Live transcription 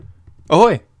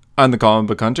Ahoy! I'm the comic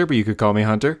book hunter, but you could call me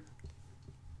Hunter.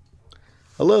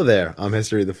 Hello there, I'm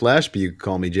History of the Flash, but you can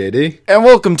call me JD. And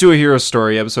welcome to A Hero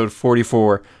Story, episode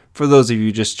 44. For those of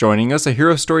you just joining us, A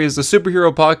Hero Story is a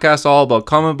superhero podcast all about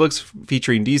comic books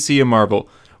featuring DC and Marvel.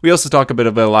 We also talk a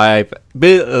little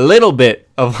bit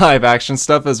of live action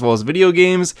stuff as well as video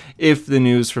games, if the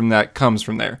news from that comes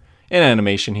from there. And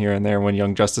animation here and there when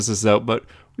Young Justice is out, but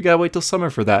we gotta wait till summer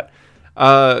for that.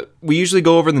 We usually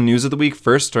go over the news of the week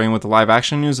first, starting with the live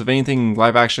action news. If anything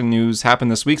live action news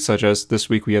happened this week, such as this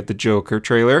week we have the Joker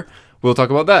trailer, we'll talk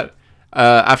about that.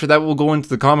 After that, we'll go into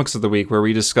the comics of the week, where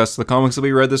we discuss the comics that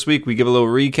we read this week. We give a little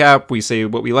recap, we say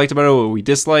what we liked about it, what we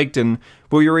disliked, and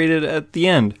what we rated at the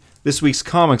end. This week's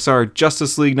comics are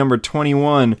Justice League number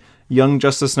 21, Young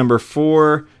Justice number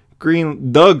 4,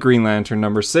 The Green Lantern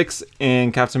number 6,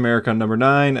 and Captain America number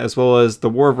 9, as well as The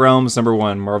War of Realms number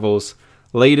 1, Marvel's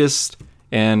latest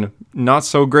and not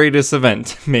so greatest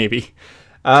event, maybe.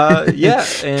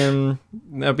 And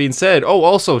that being said,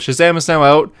 also Shazam is now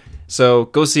out, so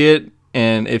go see it.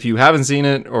 And if you haven't seen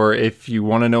it, or if you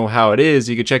want to know how it is,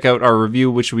 you can check out our review,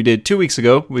 which we did 2 weeks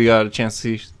ago. We got a chance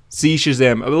to see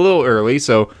Shazam a little early,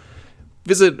 so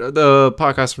visit the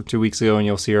podcast from 2 weeks ago and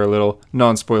you'll see our little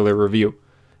non-spoiler review.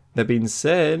 That being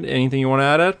said, anything you want to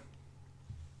add, Ed?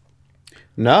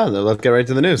 No, let's get right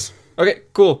to the news. Okay,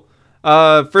 cool.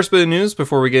 First bit of news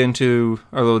before we get into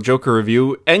our little Joker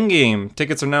review. Endgame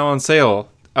tickets are now on sale.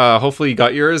 Hopefully you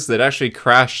got yours. That actually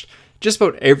crashed just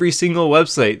about every single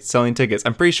website selling tickets.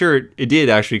 I'm pretty sure it did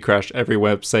actually crash every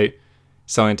website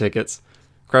selling tickets.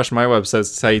 Crashed my website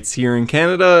sites here in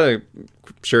Canada.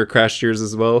 I'm sure it crashed yours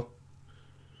as well.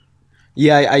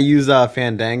 Yeah, I use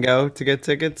Fandango to get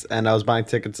tickets, and I was buying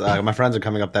tickets. My friends are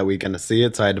coming up that weekend to see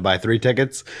it, so I had to buy 3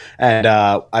 tickets. And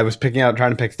I was trying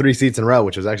to pick 3 seats in a row,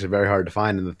 which was actually very hard to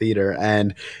find in the theater.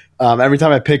 And every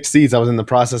time I picked seats, I was in the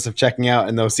process of checking out,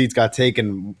 and those seats got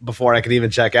taken before I could even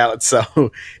check out.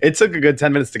 So it took a good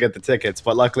 10 minutes to get the tickets,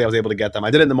 but luckily I was able to get them. I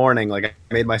did it in the morning. Like,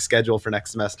 I made my schedule for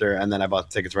next semester, and then I bought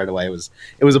the tickets right away.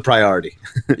 It was a priority.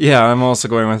 Yeah, I'm also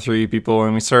going with 3 people,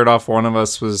 and we started off, one of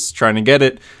us was trying to get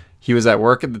it. He was at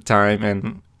work at the time,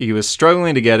 and he was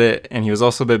struggling to get it, and he was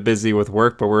also a bit busy with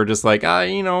work, but we're just like,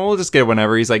 we'll just get it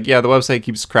whenever. He's like, yeah, the website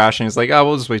keeps crashing. He's like,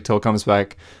 we'll just wait till it comes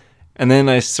back. And then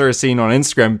I started seeing on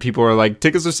Instagram, people are like,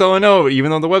 tickets are selling out,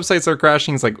 even though the websites are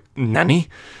crashing. It's like, nani?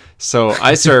 So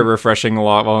I started refreshing a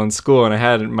lot while in school, and I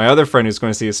had my other friend who's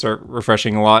going to see it start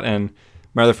refreshing a lot, and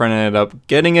my other friend ended up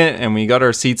getting it, and we got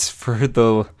our seats for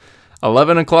the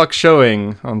 11 o'clock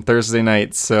showing on Thursday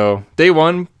night. So day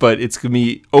 1, but it's going to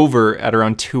be over at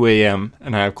around 2 a.m.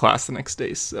 and I have class the next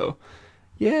day. So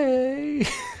yay.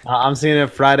 I'm seeing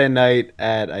it Friday night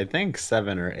at, I think,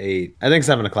 7 or 8. I think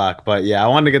 7 o'clock. But yeah, I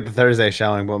wanted to get the Thursday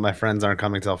showing, but my friends aren't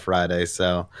coming till Friday.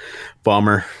 So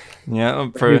bummer. Yeah.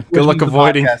 Good luck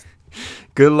avoiding.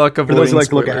 Good luck avoiding. For those who like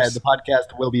to look ahead, the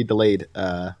podcast will be delayed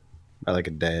by like a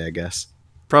day, I guess.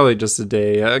 Probably just a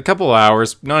day, a couple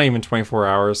hours, not even 24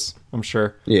 hours, I'm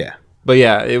sure. Yeah. But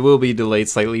yeah, it will be delayed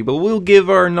slightly, but we'll give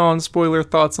our non-spoiler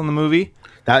thoughts on the movie.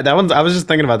 That one's, I was just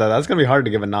thinking about that. That's going to be hard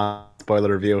to give a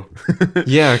non-spoiler review.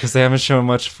 Yeah, because they haven't shown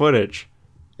much footage.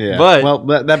 Yeah. But, well,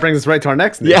 that brings us right to our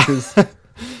next news. Yeah.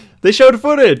 They showed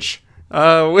footage.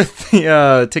 With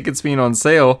the tickets being on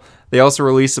sale, they also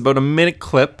released about a minute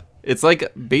clip. It's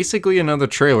like basically another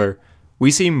trailer. We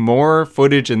see more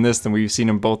footage in this than we've seen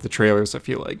in both the trailers, I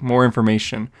feel like. More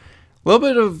information. A little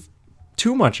bit of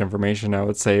too much information, I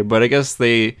would say. But I guess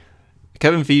Kevin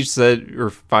Feige said,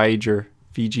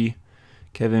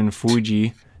 Kevin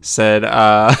Fuji said,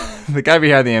 the guy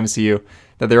behind the MCU,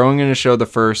 that they're only going to show the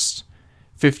first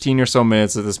 15 or so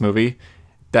minutes of this movie.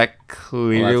 That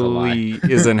clearly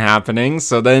isn't happening.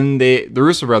 So then the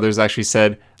Russo brothers actually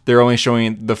said they're only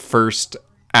showing the first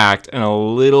act and a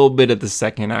little bit of the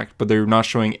second act, but they're not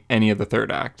showing any of the third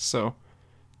act. So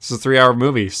this is a 3-hour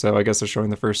movie, so I guess they're showing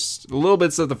the little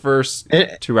bits of the first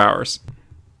 2 hours.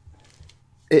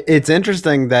 It's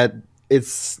interesting that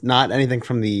it's not anything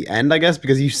from the end, I guess,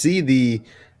 because you see the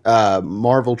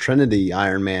Marvel Trinity,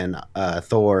 Iron Man,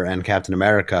 Thor, and Captain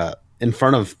America in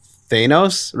front of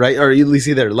Thanos, right? Or you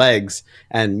see their legs,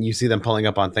 and you see them pulling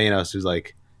up on Thanos, who's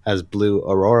like has blue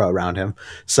aurora around him.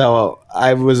 So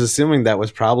I was assuming that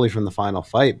was probably from the final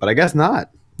fight, but I guess not.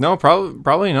 No,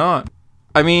 probably not.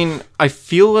 I mean, I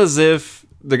feel as if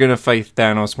they're going to fight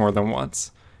Thanos more than once.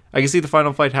 I can see the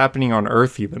final fight happening on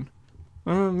Earth even.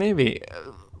 Maybe.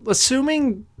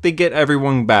 Assuming they get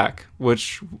everyone back,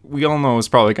 which we all know is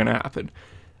probably going to happen.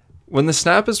 When the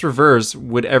snap is reversed,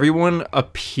 would everyone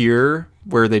appear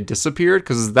where they disappeared?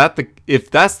 Because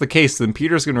if that's the case, then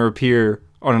Peter's going to appear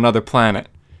on another planet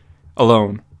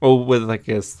alone. Well, with, I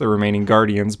guess, the remaining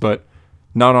Guardians, but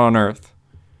not on Earth.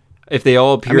 If they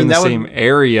all appear in the same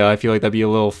area, I feel like that'd be a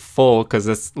little full, because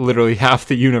that's literally half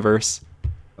the universe.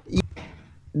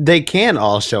 They can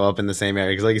all show up in the same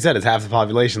area, because like you said, it's half the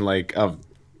population, like, of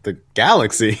the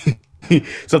galaxy.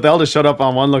 So if they all just showed up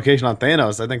on one location on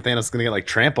Thanos, I think Thanos is going to get, like,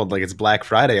 trampled like it's Black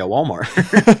Friday at Walmart.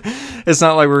 It's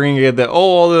not like we're going to get that,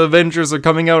 all the Avengers are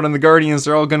coming out and the Guardians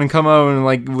are all going to come out and,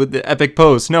 like, with the epic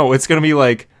post. No, it's going to be,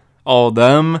 like, all of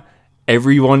them,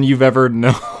 everyone you've ever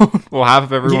known. Well, half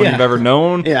of everyone you've ever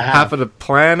known. Yeah, half of the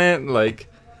planet.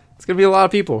 Like, it's going to be a lot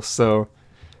of people. So,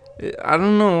 I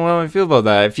don't know how I feel about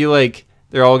that. I feel like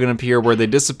they're all going to appear where they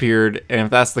disappeared. And if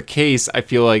that's the case, I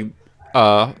feel like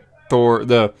Thor,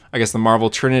 the Marvel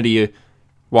Trinity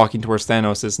walking towards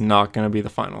Thanos is not going to be the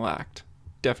final act.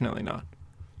 Definitely not.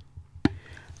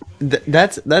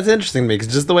 That's interesting to me,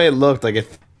 because just the way it looked, like,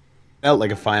 it felt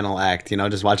like a final act, you know,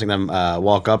 just watching them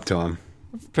walk up to him.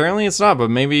 Apparently it's not, but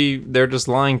maybe they're just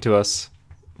lying to us.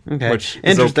 Okay. Which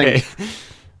is interesting. Okay.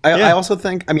 I also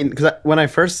think, I mean, because when I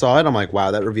first saw it, I'm like,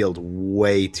 wow, that revealed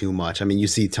way too much. I mean, you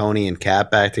see Tony and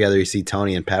Cap back together, you see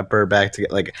Tony and Pepper back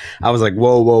together. Like, I was like,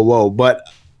 whoa. But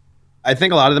I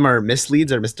think a lot of them are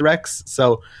misleads or misdirects.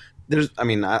 So I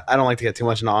don't like to get too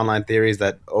much into online theories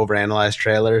that overanalyze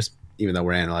trailers, even though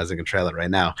we're analyzing a trailer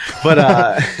right now.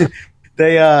 But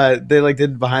they like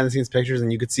did behind the scenes pictures,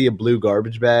 and you could see a blue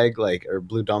garbage bag, like, or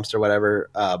blue dumpster, whatever,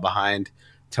 behind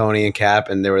Tony and Cap,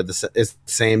 and they were it's the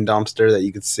same dumpster that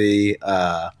you could see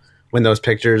when those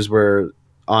pictures were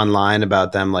online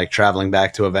about them, like, traveling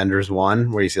back to Avengers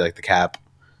 1, where you see, like, the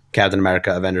Captain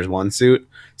America Avengers 1 suit.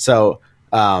 So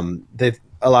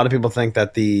a lot of people think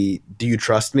that the "Do you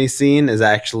trust me" scene is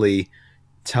actually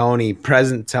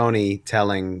present Tony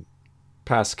telling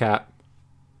past Cap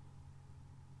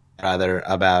rather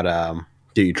about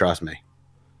 "Do you trust me?"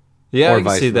 Yeah, I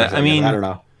can see that. I mean, I don't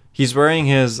know. He's wearing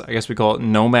his, I guess we call it,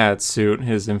 Nomad suit,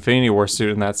 his Infinity War suit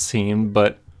in that scene,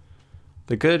 but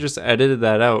they could have just edited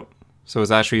that out. So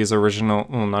it's actually his original,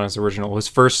 well, not his original, his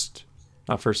first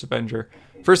Avenger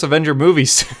movie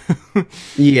suit.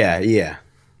 Yeah.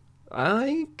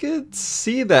 I could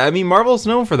see that. I mean, Marvel's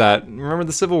known for that. Remember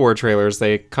the Civil War trailers?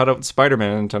 They cut out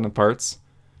Spider-Man in a ton of parts.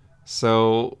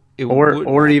 So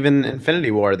or even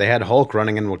Infinity War, they had Hulk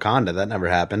running in Wakanda. That never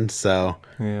happened. So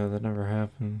yeah, that never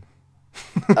happened.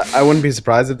 I wouldn't be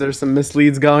surprised if there's some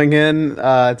misleads going in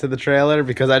to the trailer,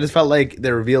 because I just felt like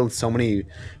they revealed so many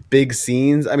big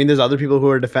scenes. I mean, there's other people who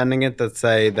are defending it that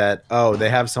say that, oh, they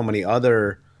have so many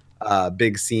other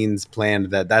big scenes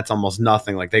planned that's almost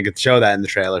nothing. Like, they could show that in the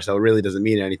trailer, so it really doesn't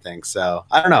mean anything. So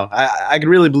I don't know. I could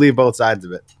really believe both sides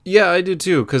of it. Yeah, I do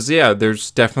too, because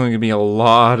there's definitely gonna be a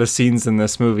lot of scenes in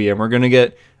this movie, and we're gonna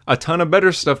get a ton of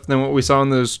better stuff than what we saw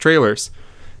in those trailers.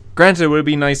 Granted, it would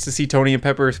be nice to see Tony and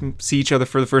Pepper see each other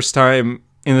for the first time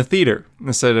in the theater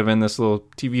instead of in this little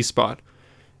TV spot.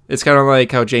 It's kind of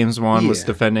like how James Wan was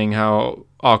defending how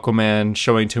Aquaman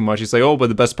showing too much. He's like, oh, but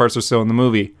the best parts are still in the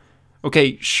movie.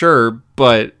 Okay, sure,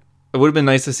 but it would have been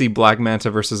nice to see Black Manta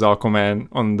versus Aquaman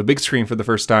on the big screen for the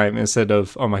first time instead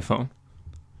of on my phone.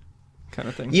 Kind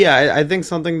of thing. Yeah, I think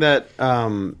something that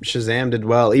Shazam did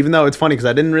well, even though it's funny because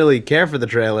I didn't really care for the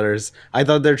trailers. I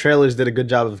thought their trailers did a good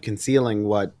job of concealing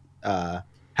what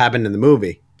happened in the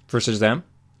movie. For Shazam?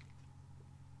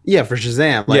 Yeah, for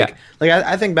Shazam.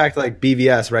 I think back to, like,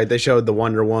 BVS, right? They showed the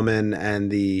Wonder Woman and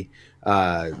the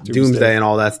Doomsday and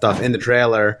all that stuff in the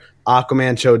trailer.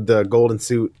 Aquaman showed the golden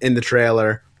suit in the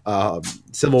trailer.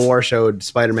 Civil War showed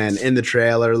Spider-Man in the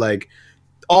trailer. Like,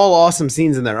 all awesome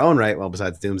scenes in their own right. Well,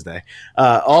 besides Doomsday,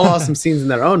 all awesome scenes in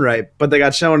their own right. But they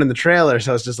got shown in the trailer,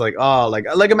 so it's just like, oh, like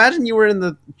imagine you were in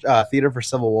the theater for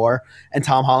Civil War and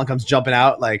Tom Holland comes jumping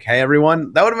out like, "Hey,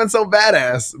 everyone!" That would have been so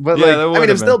badass. But it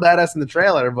was still badass in the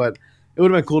trailer, but it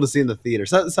would have been cool to see in the theater.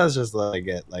 So that's just like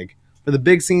it. Like, for the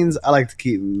big scenes, I like to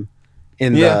keep them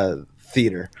in the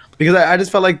theater, because I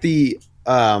just felt like the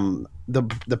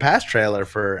past trailer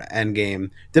for Endgame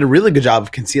did a really good job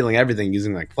of concealing everything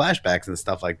using, like, flashbacks and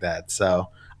stuff like that. So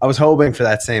I was hoping for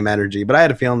that same energy, but I had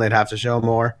a feeling they'd have to show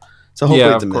more. So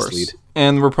hopefully it's a mislead.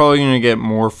 And we're probably going to get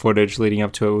more footage leading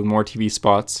up to it with more TV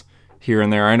spots here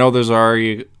and there. I know there's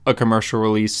already a commercial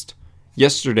released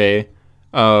yesterday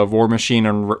of War Machine,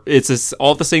 and it's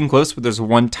all the same clips, but there's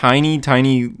one tiny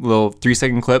little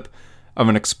 3-second clip of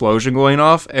an explosion going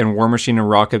off and War Machine and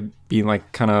Rocket being,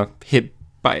 like, kind of hit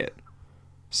by it.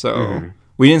 So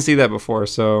we didn't see that before.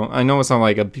 So I know it's not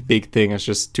like a big thing. It's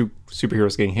just two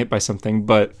superheroes getting hit by something,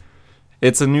 but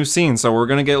it's a new scene. So we're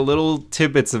going to get little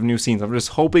tidbits of new scenes. I'm just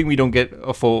hoping we don't get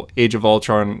a full Age of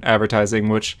Ultron advertising,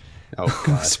 which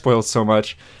spoils so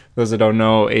much. Those that don't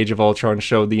know, Age of Ultron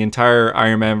showed the entire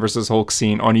Iron Man versus Hulk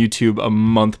scene on YouTube a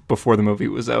month before the movie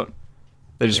was out.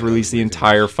 They just released the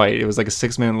entire fight. It was like a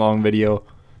 6-minute long video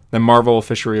that Marvel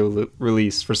officially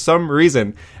released for some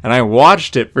reason, and I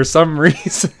watched it for some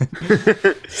reason.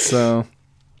 So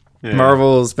yeah.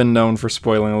 Marvel's been known for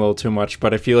spoiling a little too much,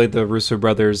 but I feel like the Russo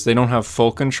brothers, they don't have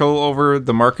full control over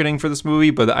the marketing for this movie,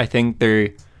 but I think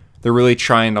they're really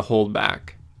trying to hold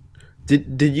back.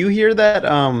 Did you hear that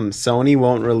Sony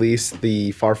won't release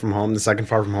the second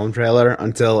Far From Home trailer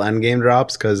until Endgame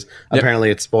drops because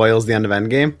apparently it spoils the end of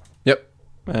Endgame? Yep,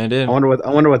 I did. I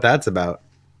wonder what that's about.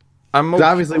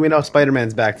 Obviously we know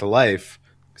Spider-Man's back to life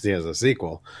because he has a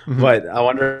sequel, but I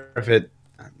wonder if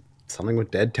something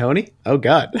with dead Tony. Oh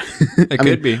God, it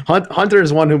could be. Hunter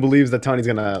is one who believes that Tony's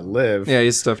gonna live. Yeah,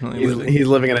 he's definitely living. He's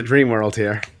living in a dream world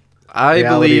here. I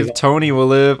believe Tony will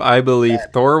live. I believe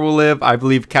Thor will live. I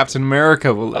believe Captain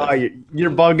America will live. Oh, you're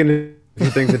bugging if you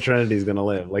think the Trinity's gonna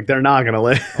live. Like they're not gonna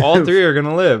live. All three are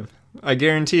gonna live. I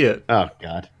guarantee it. Oh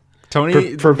God.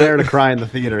 Tony, prepare to cry in the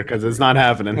theater because it's not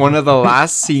happening. One of the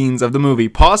last scenes of the movie,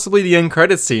 possibly the end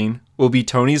credit scene, will be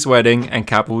Tony's wedding, and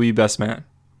Cap will be best man.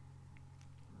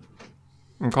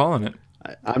 I'm calling it.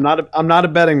 I'm not a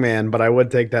betting man, but I would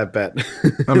take that bet.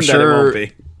 I'm sure.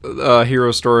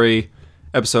 Hero Story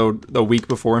episode the week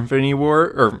before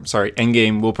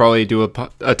Endgame, we'll probably do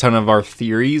a ton of our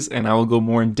theories, and I will go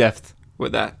more in depth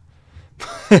with that.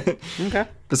 Okay.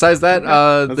 Besides that,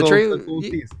 the trailer,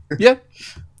 yeah,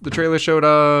 the trailer showed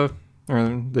or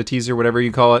the teaser, whatever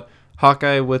you call it,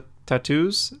 Hawkeye with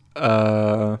tattoos.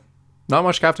 Not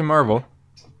much Captain Marvel.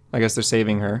 I guess they're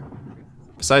saving her.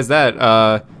 Besides that,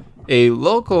 a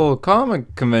local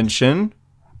comic convention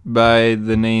by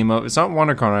the name of, it's not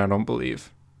WonderCon, I don't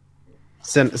believe.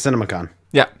 CinemaCon.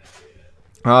 Yeah.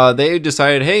 They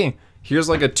decided, hey, here's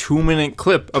like a 2-minute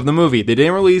clip of the movie. They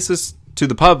didn't release this to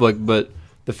the public, but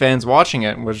the fans watching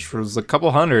it, which was a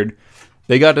couple hundred,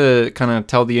 they got to kind of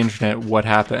tell the internet what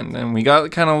happened. And we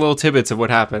got kind of little tidbits of what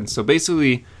happened. So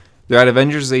basically, they're at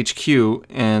Avengers HQ,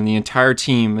 and the entire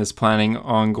team is planning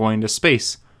on going to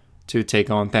space to take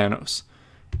on Thanos.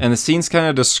 And the scene's kind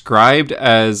of described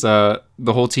as the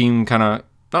whole team kind of,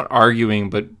 not arguing,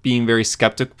 but being very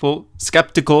skeptical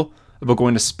about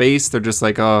going to space. They're just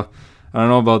like, oh, I don't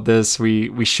know about this.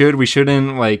 We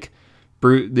shouldn't. Like,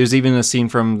 there's even a scene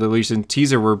from the recent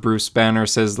teaser where Bruce Banner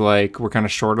says, like, we're kind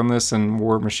of short on this, and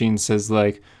War Machine says,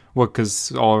 like, what,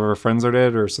 because all of our friends are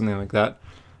dead, or something like that.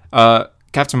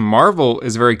 Captain Marvel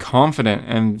is very confident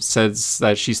and says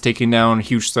that she's taken down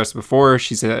huge threats before.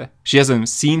 She said she hasn't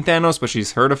seen Thanos, but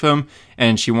she's heard of him,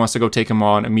 and she wants to go take him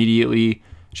on immediately.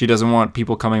 She doesn't want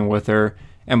people coming with her.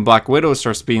 And Black Widow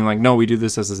starts being like, no, we do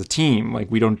this as a team.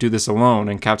 Like, we don't do this alone.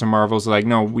 And Captain Marvel's like,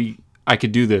 no, I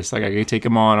could do this. Like, I could take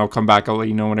him on. I'll come back. I'll let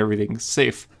you know when everything's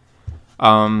safe.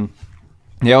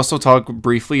 They also talk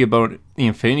briefly about the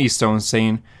Infinity Stones,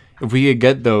 saying if we could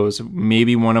get those,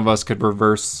 maybe one of us could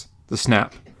reverse the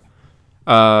snap.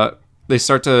 They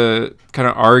start to kind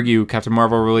of argue Captain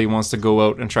Marvel really wants to go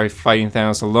out and try fighting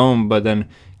Thanos alone, but then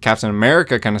Captain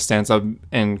America kind of stands up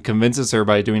and convinces her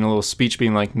by doing a little speech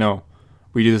being like, no,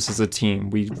 we do this as a team.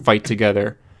 We fight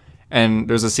together. And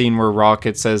there's a scene where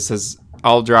Rocket says,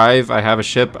 I'll drive. I have a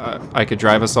ship. I could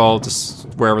drive us all to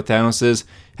wherever Thanos is.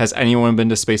 Has anyone been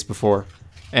to space before?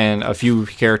 And a few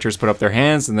characters put up their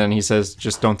hands, and then he says,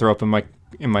 just don't throw up in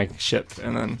my ship.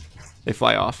 And then they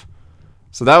fly off.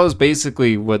 So that was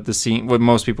basically what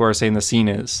most people are saying the scene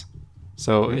is.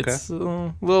 So It's a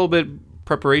little bit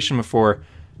preparation before.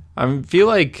 I feel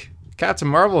like Captain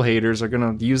Marvel haters are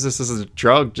going to use this as a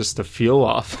drug just to feel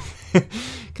off.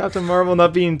 Captain Marvel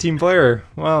not being team player.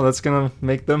 Well, that's going to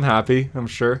make them happy, I'm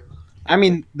sure. I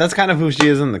mean, that's kind of who she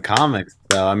is in the comics,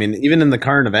 though. I mean, even in the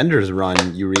current Avengers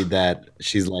run, you read that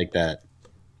she's like that.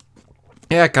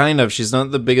 Yeah, kind of. She's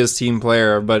not the biggest team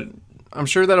player, but I'm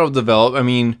sure that'll develop. I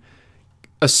mean,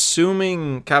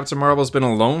 assuming Captain Marvel's been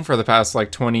alone for the past,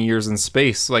 20 years in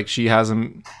space, she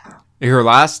hasn't... Her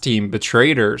last team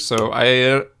betrayed her, so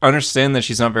I understand that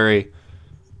she's not very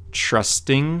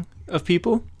trusting of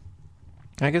people,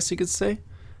 I guess you could say.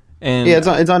 And yeah,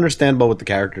 it's understandable with the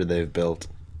character they've built.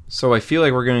 So I feel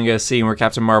like we're going to get a scene where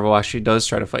Captain Marvel actually does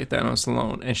try to fight Thanos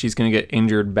alone, and she's going to get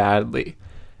injured badly.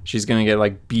 She's going to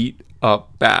get, beat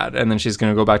up bad, and then she's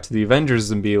going to go back to the Avengers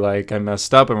and be like, I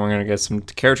messed up, and we're going to get some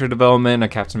character development,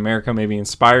 and Captain America maybe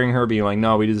inspiring her, being like,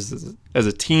 no, we do this as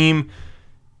a team.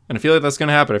 And I feel like that's going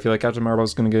to happen. I feel like Captain Marvel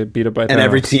is going to get beat up by Thanos. And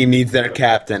every team needs their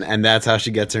captain, and that's how she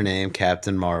gets her name,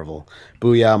 Captain Marvel.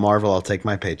 Booyah, Marvel, I'll take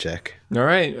my paycheck. All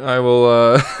right, I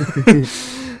will...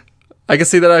 I can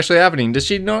see that actually happening. Did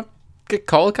she not get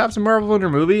called Captain Marvel in her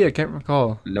movie? I can't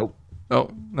recall. Nope. Oh,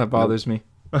 that bothers me.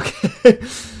 Okay.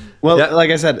 Well, Yeah. like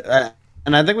I said,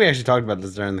 and I think we actually talked about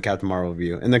this during the Captain Marvel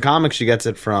review. In the comics, she gets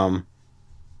it from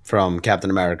Captain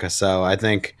America. So I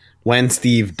think when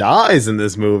Steve dies in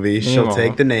this movie, He she'll take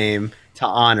won't. the name to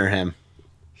honor him,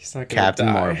 He's not gonna Captain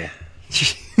die. Marvel.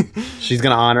 She's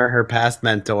gonna honor her past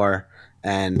mentor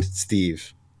and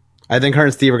Steve. I think her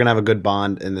and Steve are gonna have a good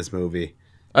bond in this movie.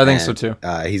 I think so And too.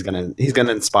 he's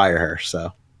gonna inspire her.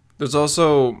 So There's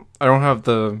also, I don't have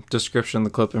the description of the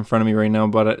clip in front of me right now,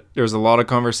 but there's a lot of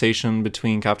conversation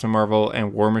between Captain Marvel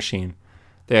and War Machine.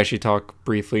 They actually talk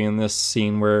briefly in this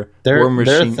scene where they're War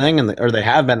they're a Machine. thing or they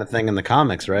have been a thing in the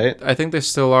comics, right? I think they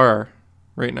still are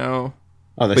right now.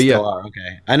 Oh, they But still yeah, are.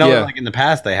 Okay, I know. yeah, Like in the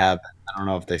past, they have. I don't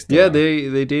know if they still yeah. are.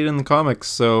 They date in the comics,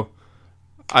 so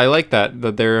I like that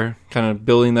they're kind of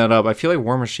building that up. I feel like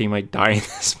War Machine might die in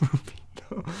this movie,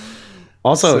 though.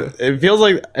 Also, So, it feels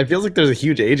like there's a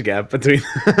huge age gap between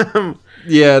them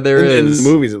yeah, there in is. the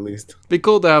movies, at least. Be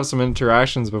cool to have some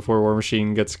interactions before War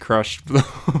Machine gets crushed.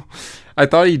 Though I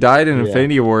thought he died in Yeah.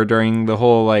 Infinity War during the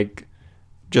whole like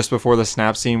just before the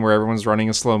snap scene where everyone's running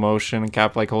in slow motion and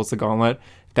Cap like holds the gauntlet.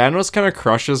 Thanos kind of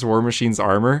crushes War Machine's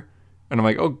armor, and I'm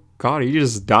like, oh god, he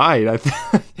just died.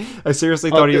 I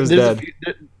seriously thought he was dead.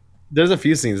 There's a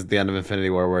few scenes at the end of Infinity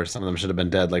War where some of them should have been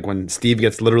dead. Like when Steve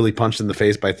gets literally punched in the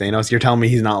face by Thanos. You're telling me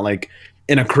he's not like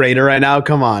in a crater right now?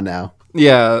 Come on now.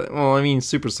 Yeah, well, I mean,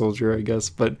 Super Soldier, I guess,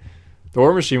 but the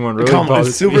War Machine one really Come on,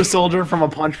 bothers Super me. Soldier from a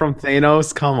punch from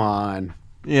Thanos. Come on.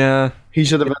 Yeah, He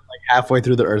should have been like halfway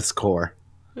through the Earth's core.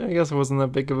 I guess it wasn't that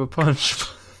big of a punch.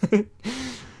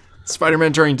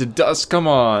 Spider-Man turning to dust. Come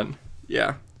on.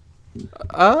 Yeah.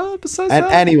 Besides And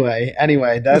that,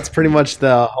 anyway, that's pretty much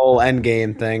the whole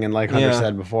Endgame thing. And like Hunter Yeah.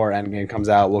 said before, Endgame comes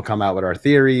out, we'll come out with our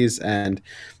theories and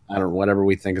I don't know, whatever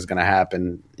we think is going to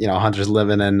happen. You know, Hunter's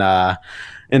living in a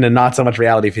not so much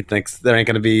reality if he thinks there ain't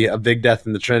going to be a big death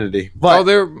in the Trinity. But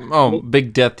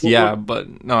big death, yeah,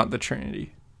 but not the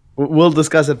Trinity. we'll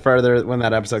discuss it further when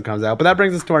that episode comes out. But that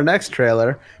brings us to our next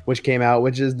trailer, which came out,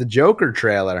 which is the Joker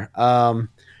trailer.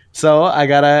 So I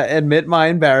gotta admit my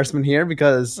embarrassment here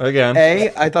because Again.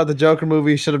 A, I thought the Joker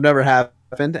movie should have never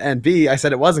happened, and B, I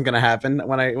said it wasn't gonna happen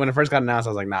when it first got announced.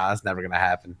 I was like, nah, that's never gonna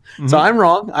happen. Mm-hmm. So I'm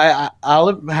wrong.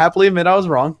 I'll happily admit I was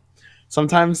wrong.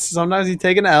 Sometimes you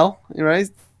take an L, right?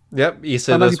 Yep, you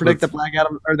said Sometimes this you predict with, that Black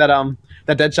Adam or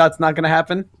that Deadshot's not gonna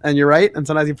happen, and you're right. And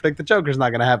sometimes you predict the Joker's not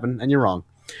gonna happen, and you're wrong.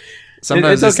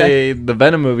 sometimes it's you okay. say the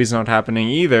Venom movie's not happening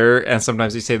either, and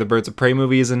sometimes you say the Birds of Prey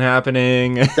movie isn't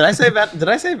happening. Did I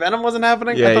say Venom wasn't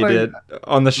happening? Yeah, I you thought did.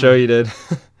 On the show, you did.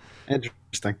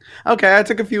 Interesting. Okay, I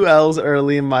took a few L's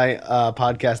early in my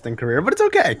podcasting career, but it's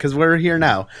okay because we're here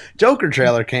now. Joker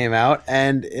trailer came out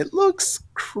and it looks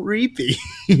creepy.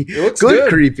 It looks good.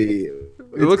 Creepy.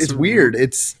 looks- It's weird.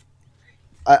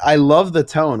 I love the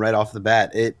tone right off the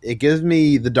bat. It gives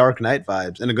me the Dark Knight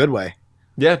vibes in a good way.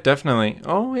 Yeah, definitely.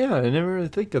 Oh, yeah, I never really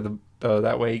think of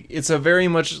that way. It's a very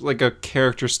much like a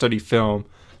character study film.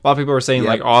 A lot of people are saying Yep.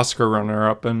 like Oscar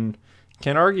runner-up, and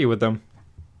can't argue with them.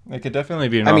 It could definitely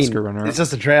be an Oscar runner-up. it's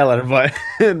just a trailer, but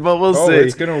we'll see.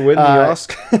 It's gonna win the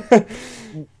Oscar.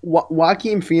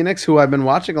 Joaquin Phoenix, who I've been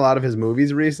watching a lot of his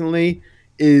movies recently,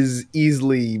 is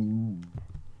easily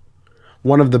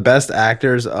one of the best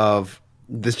actors of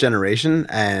this generation,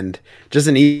 and just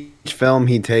in each film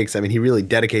he takes, I mean, he really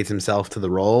dedicates himself to the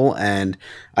role, and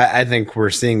I think we're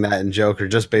seeing that in Joker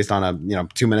just based on a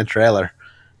 2-minute trailer.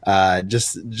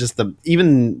 Just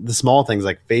even the small things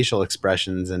like facial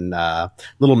expressions and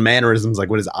little mannerisms like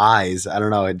with his eyes. I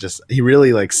don't know. He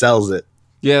really like sells it.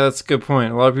 Yeah, that's a good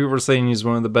point. A lot of people are saying he's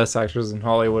one of the best actors in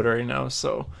Hollywood right now,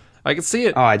 so I can see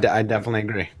it. Oh, I definitely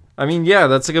agree. I mean, yeah,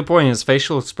 that's a good point. His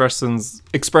facial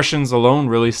expressions alone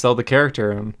really sell the character,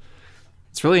 and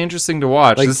it's really interesting to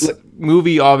watch. Like, This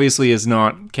movie obviously is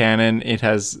not canon.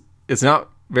 It's not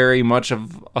very much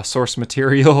of a source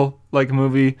material like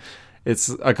movie. It's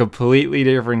a completely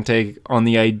different take on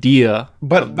the idea.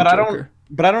 of the Joker.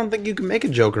 I don't think you can make a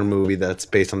Joker movie that's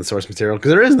based on the source material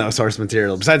because there is no source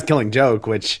material besides Killing Joke,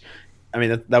 which I mean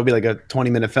that would be like a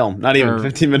 20-minute film, not even Or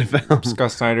 15-minute film.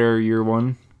 Scott Snyder, Year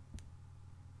One.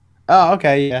 Oh,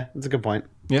 okay, yeah, that's a good point.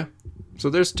 Yeah. So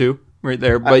there's two right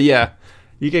there. But yeah,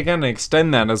 you can kind of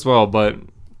extend that as well. But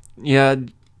yeah,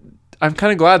 I'm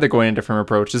kind of glad they're going a different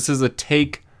approach. This is a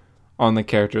take on the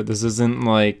character. This isn't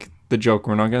like the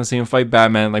Joker. We're not going to see him fight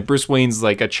Batman. Like Bruce Wayne's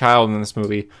like a child in this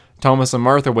movie. Thomas and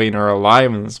Martha Wayne are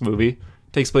alive in this movie.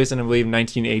 Takes place in, I believe,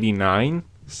 1989.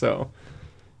 So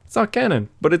it's not canon,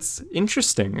 but it's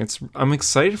interesting. I'm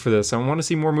excited for this. I want to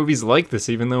see more movies like this,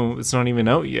 even though it's not even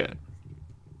out yet.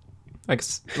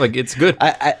 Like it's good.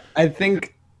 I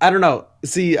think I don't know.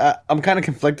 See, I'm kind of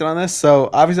conflicted on this. So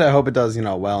obviously, I hope it does,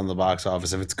 well in the box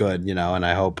office if it's good, and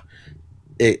I hope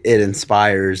it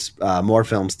inspires more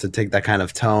films to take that kind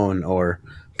of tone or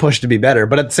push to be better.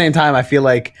 But at the same time, I feel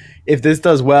like if this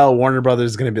does well, Warner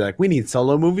Brothers is going to be like, we need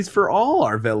solo movies for all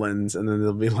our villains, and then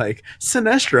they'll be like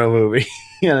Sinestro movie,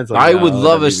 and it's like, I would no,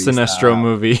 love a WB, Sinestro stop.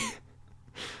 movie.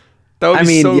 That would I be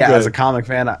mean, so yeah, good. as a comic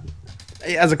fan,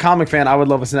 I would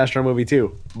love a Sinestro movie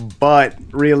too. But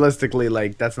realistically,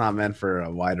 like that's not meant for a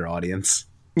wider audience.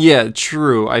 Yeah,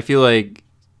 true. I feel like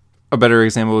a better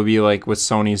example would be like what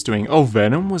Sony's doing. Oh,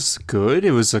 Venom was good.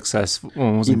 It was successful.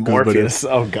 Well, it wasn't good, but Morpheus.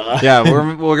 Oh god. yeah,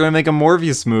 we're gonna make a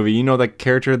Morpheus movie. You know that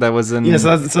character that was in. Yeah,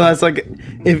 so that's like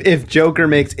if Joker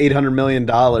makes $800 million,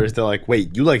 they're like,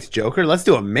 wait, you liked Joker? Let's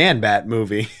do a Man Bat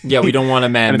movie. Yeah, we don't want a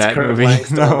Man And it's Bat Kurt movie.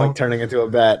 Langstone, No, like turning into a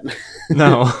bat.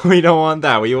 no, we don't want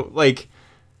that. We like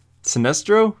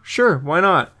Sinestro. Sure, why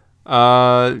not?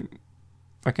 I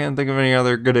can't think of any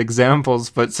other good examples,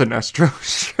 but Sinestro,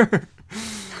 sure.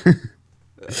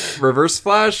 Reverse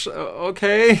Flash,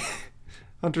 okay.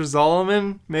 Hunter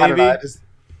Zolomon, maybe. I don't know.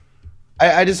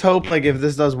 I just hope like if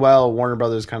this does well, Warner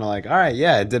Brothers kind of like, all right,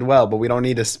 yeah, it did well, but we don't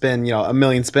need to spin a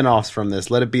million spin-offs from this.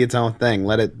 Let it be its own thing.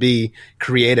 Let it be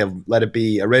creative. Let it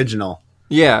be original.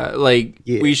 Yeah, like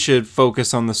Yeah. we should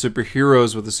focus on the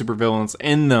superheroes with the supervillains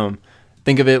in them.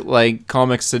 Think of it like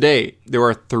comics today. There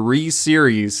are 3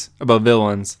 series about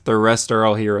villains. The rest are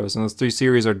all heroes, and those 3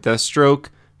 series are Deathstroke,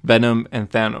 Venom, and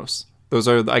Thanos. Those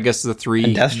are, I guess, the 3.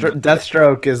 And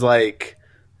Deathstroke is like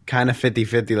kind of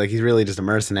 50-50. Like he's really just a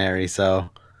mercenary. So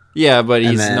Yeah, but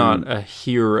he's then- not a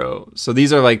hero. So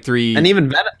these are like 3. and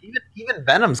even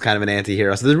Venom's kind of an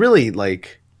anti-hero. So there's really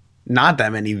like not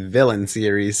that many villain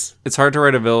series. It's hard to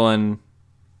write a villain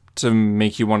to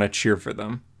make you want to cheer for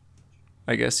them,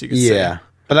 I guess you could say. Yeah,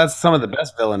 but that's some of the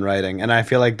best villain writing, and I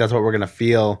feel like that's what we're gonna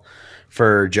feel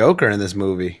for Joker in this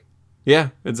movie. Yeah,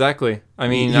 exactly. I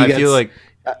mean, He I gets- feel like...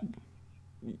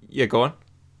 Yeah, go on.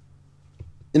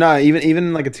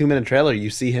 Even like a 2-minute trailer, you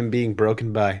see him being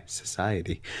broken by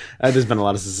society. There's been a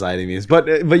lot of society memes, but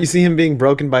you see him being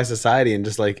broken by society, and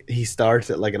just like he starts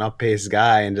at like an up-paced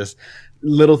guy, and just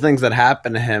little things that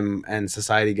happen to him, and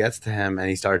society gets to him, and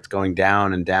he starts going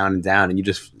down and down and down, and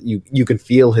you can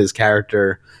feel his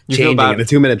character You feel changing bad. in a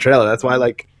 2-minute trailer. That's why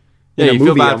like Yeah, in a you feel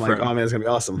movie, bad I'm for like, him. oh man, it's gonna be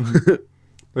awesome.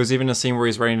 There's even a scene where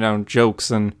he's writing down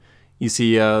jokes, and you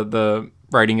see the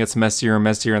writing gets messier and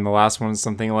messier, and the last one is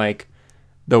something like,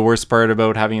 the worst part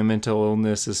about having a mental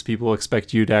illness is people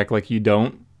expect you to act like you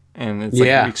don't. And it's like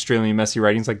Yeah. extremely messy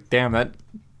writing. It's like, damn,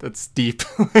 that's deep.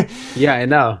 Yeah, I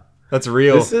know. That's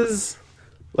real. This is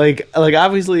like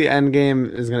obviously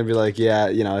Endgame is gonna be like, yeah,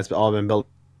 it's all been built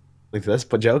like this,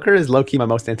 but Joker is low key my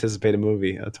most anticipated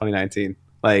movie of 2019.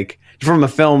 Like from a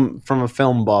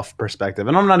film buff perspective,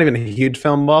 and I'm not even a huge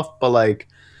film buff, but like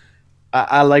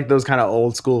I like those kind of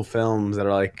old school films that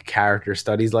are like character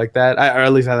studies like that, or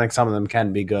at least I think some of them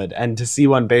can be good. And to see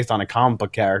one based on a comic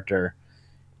book character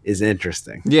is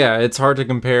interesting. Yeah, it's hard to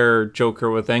compare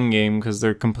Joker with Endgame because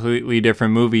they're completely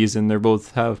different movies, and they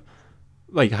both have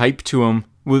like hype to them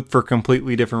for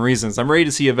completely different reasons. I'm ready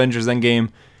to see Avengers Endgame,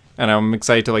 and I'm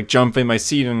excited to like jump in my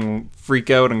seat and freak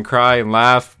out and cry and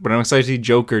laugh. But I'm excited to see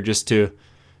Joker just to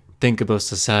think about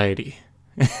society.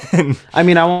 I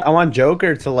mean, I want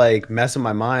Joker to like mess with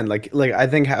my mind, like I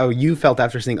think how you felt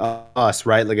after seeing Us,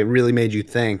 right? Like it really made you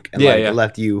think, and Yeah, like yeah. it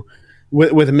left you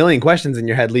with a million questions in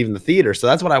your head leaving the theater. So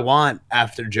that's what I want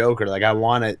after Joker. Like I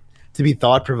want it to be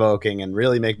thought provoking and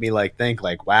really make me like think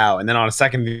like wow. And then on a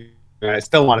second view, I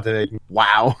still want it to make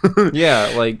wow.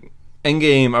 Yeah, like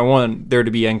Endgame, I want there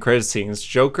to be end credit scenes.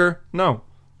 Joker, no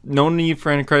need for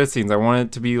end credit scenes. I want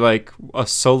it to be like a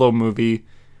solo movie,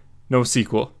 no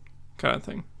sequel, kind of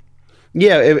thing.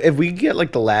 Yeah, if we get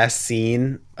like the last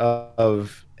scene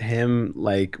of him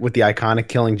like with the iconic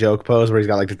killing joke pose where he's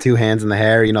got like the 2 hands in the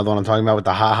hair, the one I'm talking about with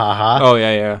the ha ha ha, Oh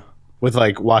yeah, with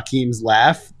like Joaquin's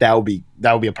laugh, that would be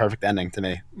a perfect ending to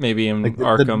me. maybe in Like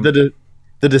Arkham.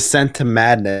 the descent to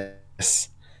madness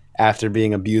after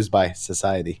being abused by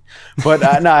society.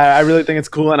 But no, I really think it's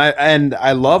cool, and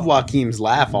I love Joaquin's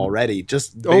laugh already,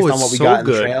 just based on it's what we so got in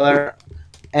the good. trailer.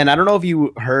 And I don't know if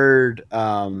you heard,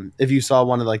 if you saw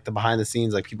one of like the behind the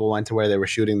scenes, like people went to where they were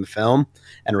shooting the film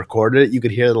and recorded it. You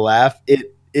could hear the laugh.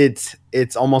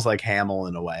 It's almost like Hamill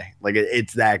in a way. Like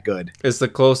it's that good. It's the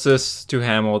closest to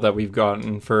Hamill that we've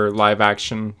gotten for live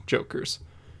action Jokers.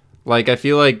 Like I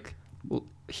feel like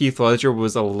Heath Ledger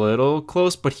was a little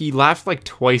close, but he laughed like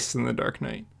twice in The Dark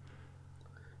Knight.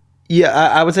 Yeah,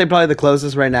 I would say probably the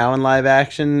closest right now in live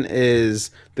action is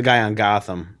the guy on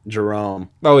Gotham, Jerome.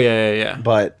 Oh yeah.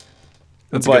 But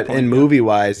That's a But good point. in movie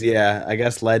wise, yeah, I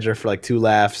guess Ledger for like 2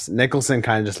 laughs. Nicholson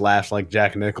kind of just laughs like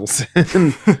Jack Nicholson.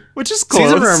 Which is close.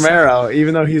 Cesar Romero,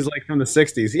 even though he's like from the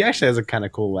 60s, he actually has a kind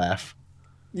of cool laugh.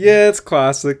 Yeah, it's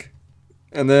classic.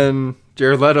 And then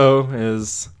Jared Leto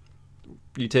is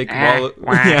you take the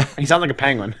ball. Yeah, He sounds like a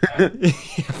penguin.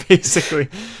 yeah, basically,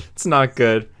 it's not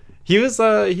good. He's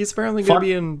apparently going to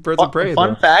be in Birds of Prey.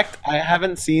 Fun fact: I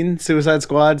haven't seen Suicide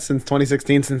Squad since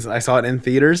 2016, since I saw it in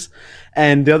theaters.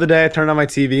 And the other day, I turned on my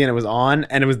TV and it was on,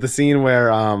 and it was the scene where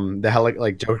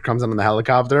Joker comes in on the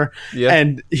helicopter, Yeah.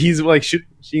 and he's like shooting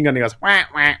a machine gun. And he goes wah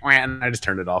wah wah, and I just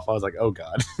turned it off. I was like, oh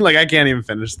god, like I can't even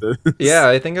finish this. Yeah,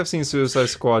 I think I've seen Suicide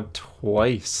Squad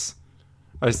twice.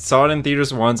 I saw it in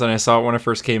theaters once, and I saw it when it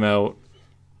first came out.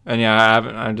 And yeah, I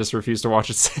haven't. I just refused to watch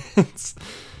it since.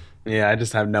 Yeah, I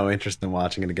just have no interest in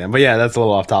watching it again. But yeah, that's a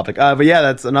little off topic. But yeah,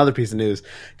 that's another piece of news.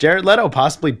 Jared Leto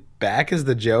possibly back as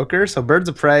the Joker. So Birds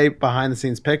of Prey behind the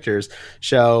scenes pictures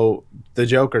show the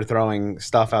Joker throwing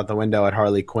stuff out the window at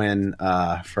Harley Quinn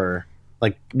for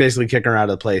like basically kicking her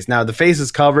out of the place. Now the face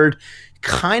is covered,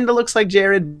 kind of looks like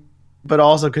Jared, but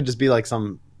also could just be like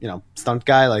some stunt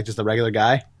guy, like just a regular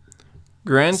guy.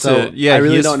 Granted, So, yeah, I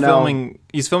really he's don't filming.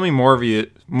 He's filming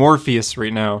Morpheus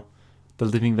right now, the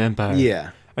living vampire.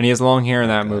 Yeah. And he has long hair in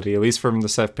that movie, at least from the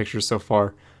set pictures so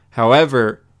far.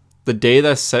 However, the day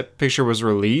that set picture was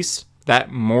released,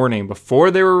 that morning, before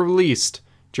they were released,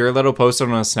 Jared Leto posted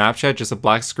on a Snapchat just a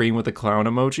black screen with a clown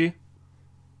emoji.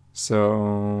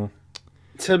 So,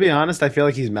 to be honest, I feel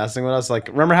like he's messing with us. Like,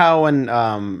 remember how when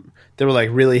there were like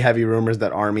really heavy rumors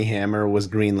that Armie Hammer was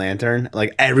Green Lantern?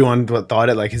 Like everyone thought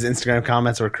it. Like his Instagram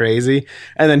comments were crazy,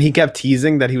 and then he kept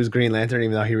teasing that he was Green Lantern,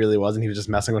 even though he really wasn't. He was just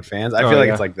messing with fans. I feel like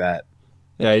it's like that.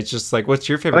 Yeah, it's just like, what's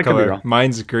your favorite color?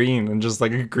 Mine's green, and just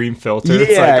like a green filter. Yeah,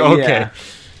 it's like, okay.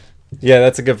 Yeah,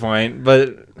 that's a good point.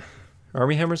 But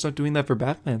Armie Hammer's not doing that for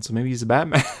Batman, so maybe he's a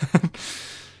Batman.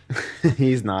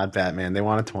 He's not Batman. They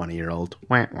want a 20-year-old.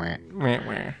 Wah,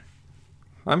 wah.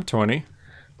 I'm 20.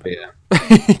 But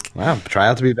yeah. Wow, try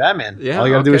out to be Batman. Yeah, all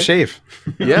you gotta do is shave.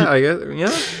 Yeah, I guess.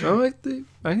 Yeah,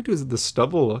 I can do the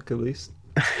stubble look at least.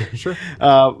 Sure.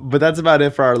 But that's about it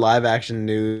for our live action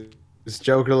news.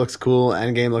 Joker looks cool.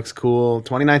 Endgame looks cool.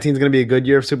 2019 is going to be a good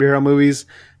year of superhero movies.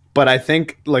 But I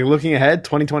think, like, looking ahead,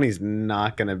 2020 is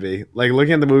not going to be. Like,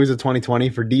 looking at the movies of 2020,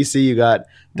 for DC, you got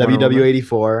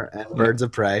WW84 and Birds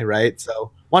of Prey, right?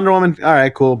 So, Wonder Woman, all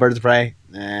right, cool. Birds of Prey,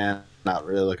 not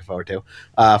really looking forward to.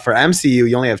 For MCU,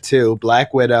 you only have 2,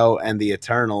 Black Widow and The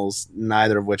Eternals,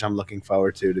 neither of which I'm looking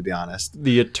forward to be honest.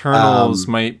 The Eternals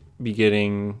might be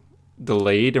getting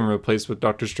delayed and replaced with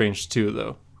Doctor Strange 2,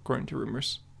 though, according to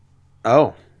rumors.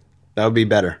 Oh, that would be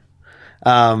better.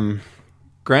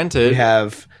 Granted, we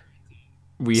have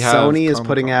Sony is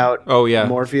putting out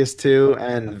Morpheus 2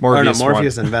 and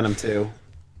Morpheus and Venom 2.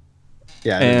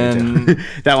 Yeah, and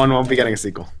that one won't be getting a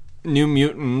sequel. New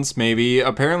Mutants, maybe.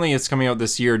 Apparently, it's coming out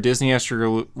this year. Disney has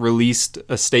to released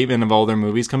a statement of all their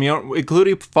movies coming out,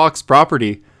 including Fox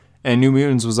property, and New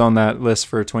Mutants was on that list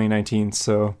for 2019.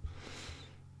 So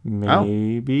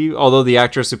maybe, although the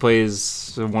actress who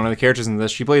plays one of the characters in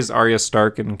this, she plays Arya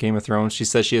Stark in Game of Thrones. She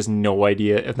says she has no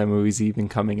idea if that movie's even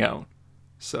coming out.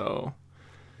 So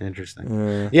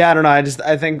interesting. Yeah, I don't know.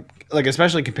 I think, like,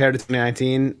 especially compared to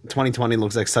 2019, 2020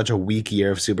 looks like such a weak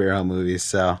year of superhero movies.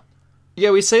 So yeah,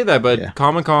 we say that, but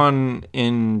Comic-Con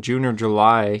in June or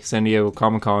July, San Diego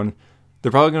Comic-Con,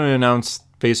 they're probably going to announce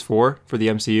Phase 4 for the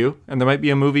MCU, and there might be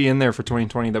a movie in there for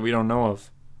 2020 that we don't know of.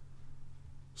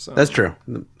 So That's true.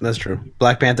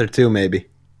 Black Panther 2, maybe.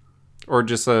 Or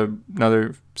just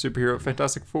another superhero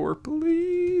Fantastic Four,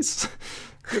 please.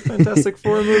 Good Fantastic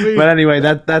Four movie. But anyway,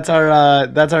 that's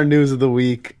our news of the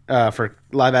week for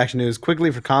live action news.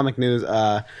 Quickly for comic news,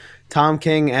 Tom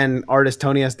King and artist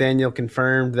Tony S. Daniel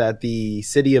confirmed that the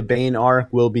City of Bane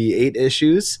arc will be 8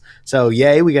 issues. So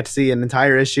yay, we get to see an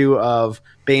entire issue of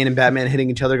Bane and Batman hitting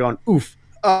each other going, oof,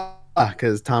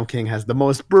 because Tom King has the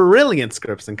most brilliant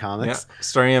scripts in comics. Yeah.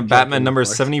 Starting at Batman number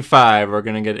 75, we're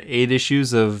going to get 8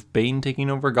 issues of Bane taking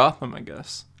over Gotham, I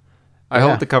guess. I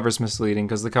hope the cover's misleading,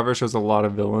 because the cover shows a lot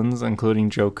of villains, including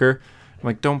Joker. I'm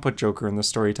like, don't put Joker in the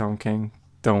story, Tom King.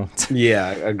 Don't. Yeah,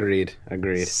 agreed.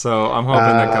 So I'm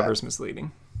hoping that cover's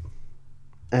misleading.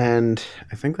 And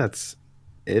I think that's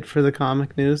it for the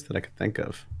comic news that I could think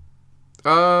of.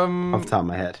 Off the top of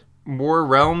my head. War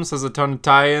Realms has a ton of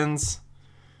tie-ins.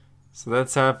 So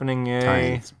that's happening.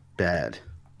 Tie-ins bad.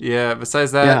 Yeah,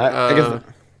 besides that, I guess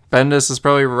Bendis is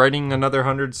probably writing another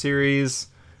 100 series.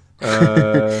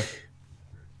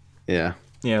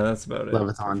 Yeah, that's about it.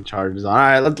 Leviathan charges on. All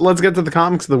right, let's get to the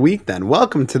comics of the week then.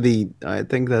 Welcome to the, I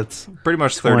think that's pretty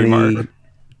much 30 mark.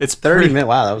 It's 30 minutes.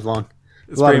 Wow, that was long.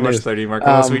 It's pretty much 30, Mark,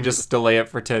 unless we just delay it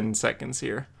for 10 seconds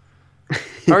here.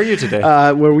 How are you today?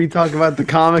 Where we talk about the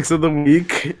comics of the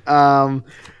week.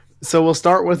 So we'll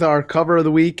start with our cover of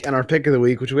the week and our pick of the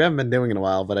week, which we haven't been doing in a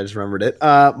while, but I just remembered it.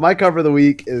 My cover of the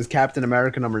week is Captain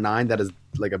America #9. That is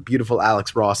like a beautiful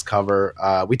Alex Ross cover.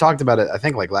 We talked about it, I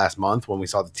think, like last month when we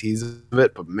saw the tease of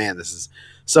it, but man, this is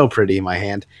so pretty in my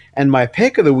hand. And my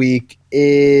pick of the week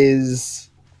is...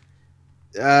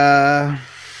 I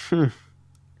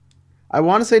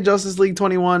want to say Justice League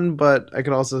 21, but I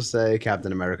could also say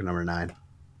Captain America #9.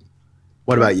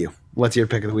 What about you? What's your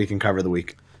pick of the week and cover of the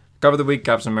week? Cover of the week,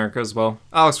 Captain America as well.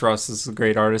 Alex Ross is a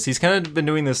great artist. He's kind of been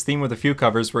doing this theme with a few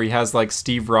covers where he has like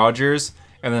Steve Rogers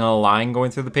and then a line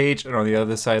going through the page, and on the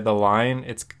other side of the line,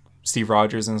 it's Steve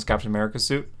Rogers in his Captain America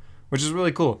suit, which is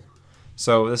really cool.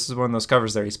 So this is one of those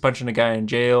covers there. He's punching a guy in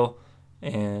jail,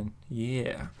 and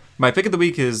yeah. My pick of the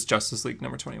week is Justice League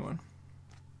 #21.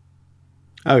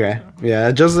 Okay.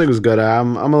 Yeah, Justice League was good.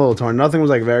 I'm a little torn. Nothing was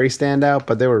like very standout,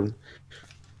 but they were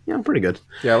pretty good.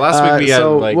 Yeah, last week we had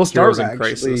like we'll Heroes in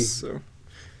Crisis. So.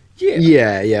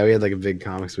 Yeah, we had like a big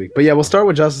comics week. But yeah, we'll start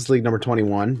with Justice League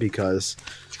 #21 because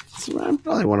it's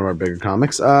probably one of our bigger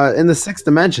comics. In the 6th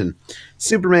dimension,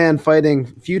 Superman fighting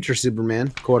future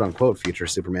Superman, quote unquote future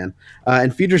Superman.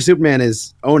 And future Superman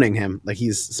is owning him. Like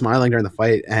he's smiling during the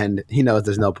fight and he knows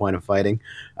there's no point of fighting.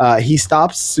 He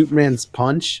stops Superman's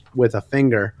punch with a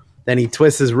finger. Then he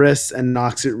twists his wrists and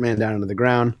knocks Superman down into the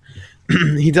ground.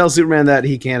 He tells Superman that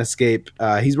he can't escape.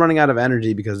 He's running out of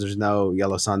energy because there's no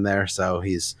yellow sun there, so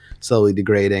he's slowly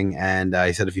degrading. And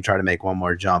he said if you try to make one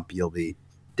more jump, you'll be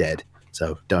dead.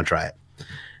 So don't try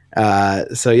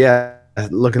it. So yeah,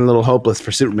 looking a little hopeless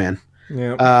for Superman.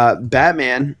 Yeah.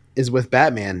 Batman is with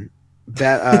Batman.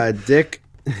 Dick.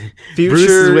 Future Bruce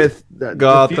is with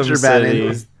Gotham future City.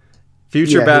 Batman.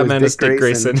 Future Batman is Dick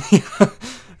Grayson.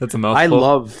 That's a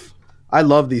mouthful. I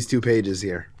love these 2 pages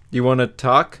here. You want to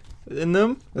talk in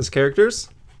them as characters?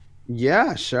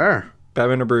 Yeah, sure.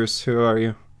 Batman or Bruce? Who are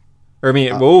you? Or I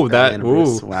mean, whoa, that,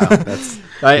 whoa. Wow, that's...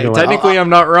 technically, I'm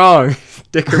not wrong.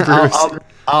 Dick or Bruce?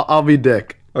 I'll be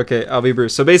Dick. Okay, I'll be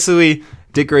Bruce. So basically,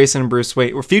 Dick Grayson and Bruce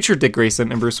Wayne, or future Dick Grayson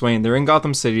and Bruce Wayne, they're in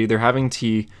Gotham City, they're having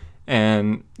tea,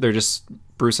 and they're just...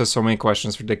 Bruce has so many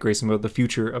questions for Dick Grayson about the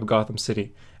future of Gotham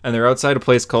City. And they're outside a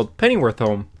place called Pennyworth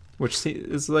Home, which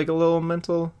is like a little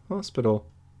mental hospital,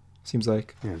 seems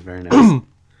like. Yeah, it's very nice.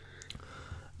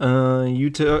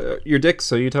 You're Dick,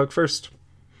 so you talk first.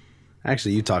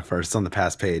 Actually, you talk first. It's on the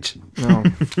past page. No,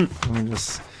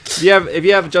 if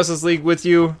you have Justice League with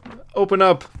you, open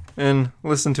up and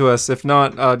listen to us. If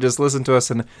not, just listen to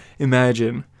us and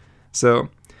imagine. So,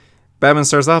 Batman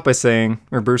starts off by saying,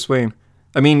 or Bruce Wayne,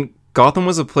 Gotham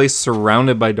was a place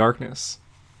surrounded by darkness.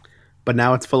 But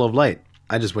now it's full of light.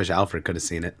 I just wish Alfred could have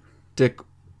seen it. Dick,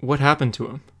 what happened to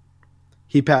him?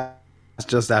 He passed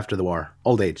just after the war.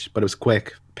 Old age, but it was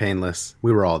quick, painless.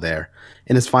 We were all there.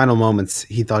 In his final moments,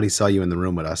 he thought he saw you in the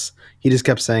room with us. He just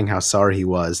kept saying how sorry he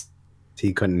was.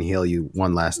 He couldn't heal you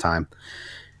one last time.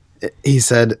 He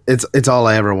said, it's all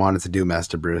I ever wanted to do,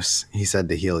 Master Bruce. He said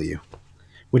to heal you.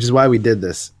 Which is why we did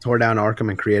this. Tore down Arkham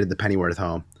and created the Pennyworth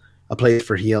Home. A place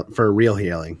for real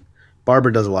healing.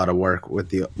 Barbara does a lot of work with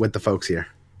the folks here.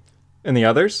 And the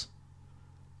others?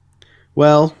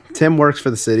 Well, Tim works for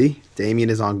the city. Damien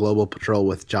is on global patrol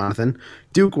with Jonathan.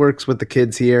 Duke works with the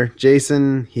kids here.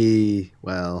 Jason, he's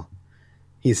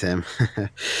him.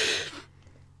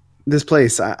 This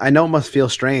place, I know it must feel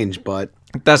strange, but...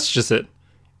 That's just it.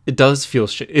 It does feel...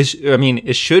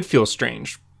 it should feel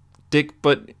strange, Dick,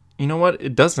 but you know what?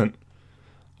 It doesn't.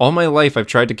 All my life, I've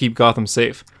tried to keep Gotham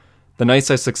safe. The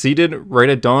nights I succeeded, right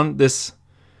at dawn, this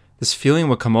feeling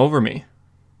would come over me.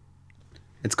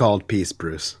 It's called peace,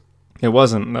 Bruce. It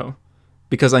wasn't, though,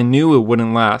 because I knew it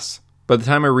wouldn't last. By the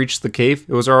time I reached the cave,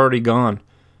 it was already gone.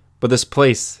 But this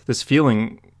place, this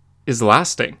feeling, is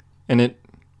lasting, and it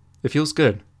feels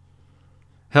good.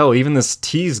 Hell, even this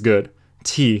tea's good.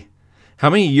 Tea.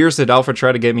 How many years did Alfred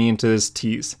try to get me into this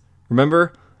teas?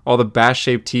 Remember? All the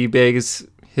bash-shaped tea bags,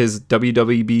 his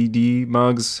WWBD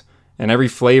mugs, and every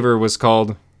flavor was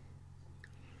called...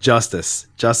 Justice.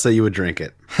 Just so you would drink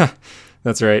it.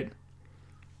 That's right.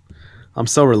 I'm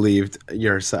so relieved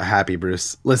you're so happy,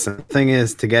 Bruce. Listen, the thing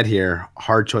is, to get here,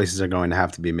 hard choices are going to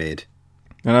have to be made.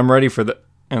 And I'm ready for that.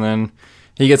 And then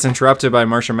he gets interrupted by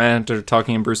Martian Manhunter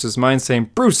talking in Bruce's mind,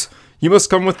 saying, "Bruce, you must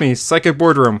come with me. Psychic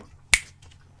boardroom."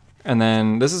 And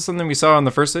then this is something we saw in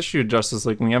the first issue of Justice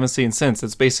League and we haven't seen since.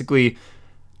 It's basically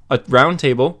a round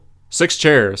table, 6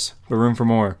 chairs, but room for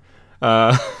more.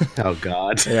 Oh,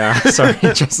 God. Yeah, sorry,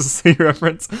 Justice League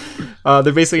reference.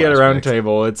 They're basically at a round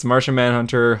table. It's Martian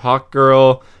Manhunter,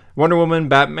 Hawkgirl, Wonder Woman,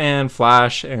 Batman,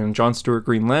 Flash, and Jon Stewart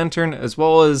Green Lantern, as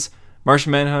well as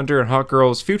Martian Manhunter and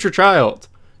Hawkgirl's future child.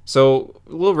 So,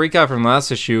 a little recap from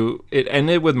last issue. It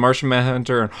ended with Martian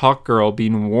Manhunter and Hawkgirl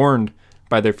being warned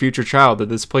by their future child that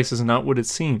this place is not what it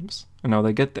seems. And now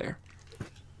they get there.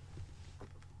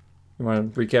 You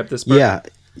want to recap this part?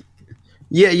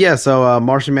 Yeah. So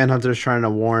Martian Manhunter is trying to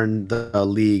warn the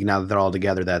League, now that they're all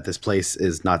together, that this place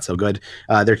is not so good.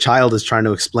 Their child is trying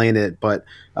to explain it, but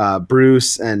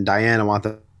Bruce and Diana want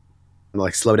them to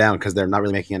like slow down because they're not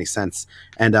really making any sense.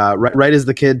 And right as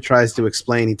the kid tries to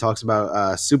explain, he talks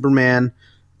about Superman.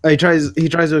 He tries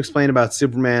to explain about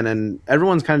Superman, and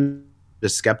everyone's kind of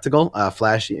just skeptical,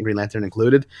 Flash and Green Lantern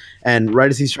included. And right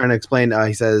as he's trying to explain,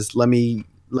 he says, "Let me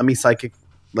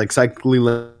psychically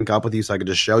link up with you so I could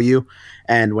just show you."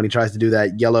 And when he tries to do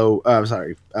that,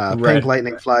 pink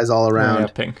lightning flies all around. Yeah,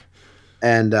 pink.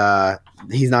 And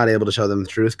he's not able to show them the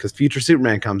truth because future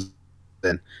Superman comes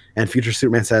in, and future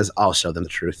Superman says, "I'll show them the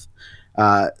truth."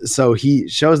 So he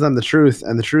shows them the truth,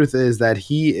 and the truth is that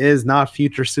he is not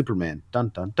future Superman. Dun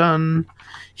dun dun.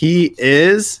 He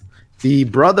is the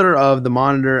brother of the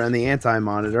Monitor and the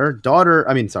Anti-Monitor,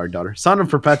 son of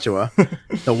Perpetua,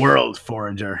 the World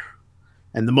Forager.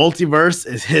 And the multiverse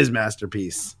is his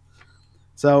masterpiece.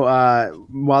 So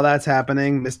while that's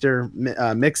happening, Mr.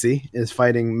 Mixie is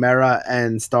fighting Mera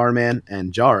and Starman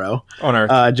and Jarro. On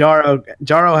Earth.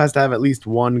 Jarro has to have at least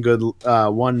one good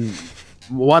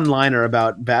one-liner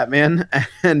about Batman.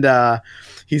 And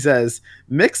he says,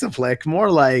 "Mix-a-flick,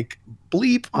 more like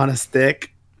bleep on a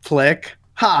stick, flick.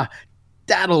 Ha!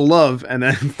 That'll love." And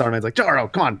then Starman's like, "Jarro,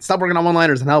 come on, stop working on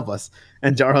one-liners and help us."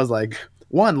 And Jarro's like,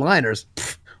 "One-liners?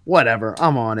 Pfft. Whatever,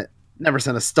 I'm on it. Never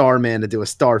sent a Starman to do a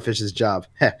starfish's job.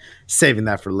 Heh, saving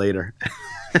that for later."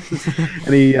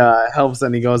 And he helps,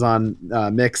 and he goes on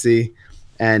Mixie,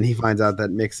 and he finds out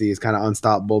that Mixie is kind of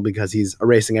unstoppable because he's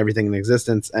erasing everything in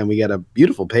existence. And we get a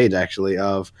beautiful page, actually,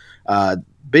 of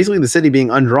basically the city being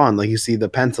undrawn. Like, you see the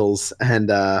pencils and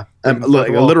a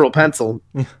literal pencil,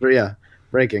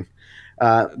 breaking.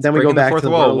 Then we go back to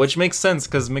the wall, world, which makes sense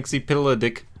because Mixie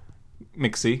Piddle-a-dick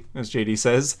Mixie, as JD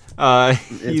says.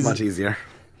 It's much easier.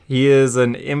 He is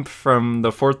an imp from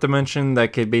the fourth dimension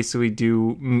that could basically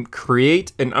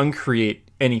create and uncreate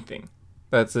anything.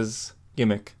 That's his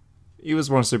gimmick. He was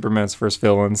one of Superman's first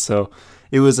villains, so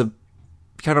it was a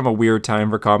kind of a weird time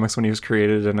for comics when he was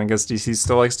created, and I guess DC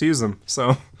still likes to use them.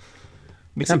 So,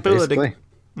 basically.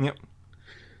 Yep.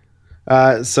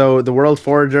 So the World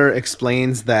Forager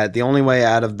explains that the only way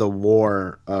out of the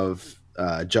war of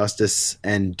justice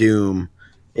and doom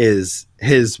is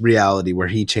his reality, where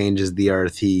he changes the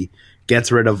earth. He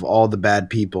gets rid of all the bad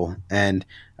people, and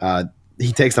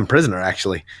he takes them prisoner,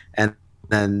 actually. And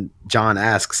then John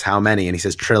asks how many, and he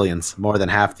says trillions, more than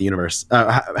half the universe,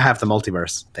 half the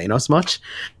multiverse. Thanos much?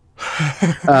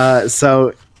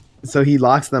 So he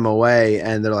locks them away,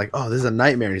 and they're like, "Oh, this is a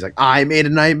nightmare." And he's like, "I made a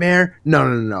nightmare?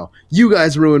 No. You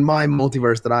guys ruined my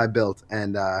multiverse that I built."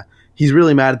 And he's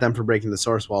really mad at them for breaking the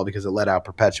source wall because it let out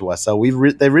Perpetua. So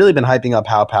they've really been hyping up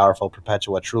how powerful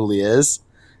Perpetua truly is,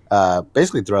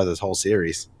 basically throughout this whole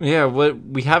series. Yeah,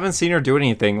 we haven't seen her do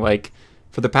anything. Like,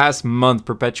 for the past month,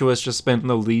 Perpetua's just been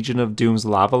the Legion of Doom's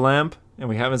lava lamp, and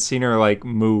we haven't seen her, like,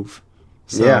 move.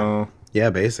 So, yeah,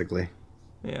 basically.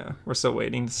 Yeah, we're still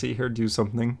waiting to see her do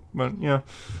something. But, yeah,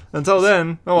 until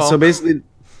then, oh well. So basically,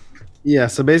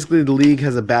 the League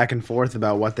has a back and forth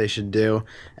about what they should do,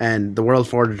 and the World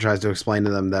Forager tries to explain to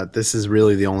them that this is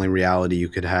really the only reality you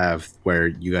could have where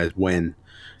you guys win.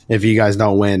 If you guys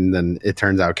don't win, then it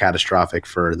turns out catastrophic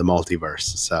for the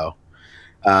multiverse. So,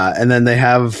 and then they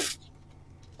have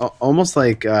almost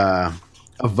like a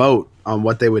vote on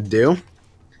what they would do.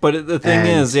 But the thing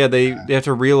is, they have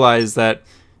to realize that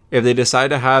if they decide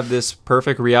to have this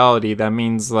perfect reality, that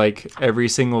means like every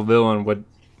single villain would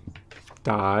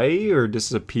die or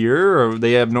disappear, or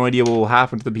they have no idea what will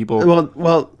happen to the people.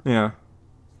 Well, yeah.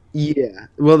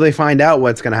 Well, they find out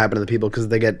what's going to happen to the people because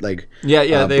they get like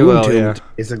they will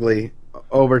basically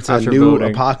over to after new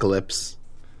voting. apocalypse,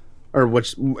 or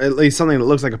which at least something that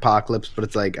looks like apocalypse, but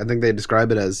it's like I think they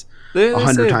describe it as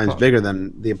 100 times bigger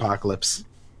than the apocalypse.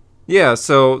 Yeah,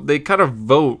 so they kind of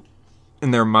vote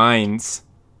in their minds,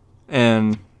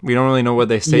 and we don't really know what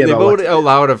they say. They vote out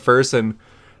loud at first, and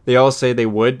they all say they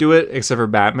would do it, except for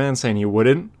Batman saying he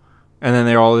wouldn't. And then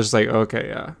they're all just like, okay,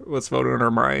 yeah, let's vote in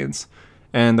our minds.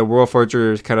 And the World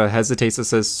Forager kind of hesitates and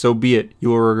says, so be it, you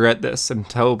will regret this, and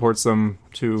teleports them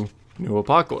to New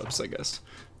Apocalypse, I guess.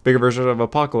 Bigger version of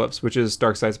Apocalypse, which is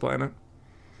Darkseid's planet.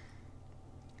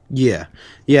 Yeah,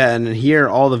 and here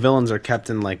all the villains are kept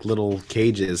in like little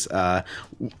cages.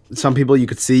 Some people you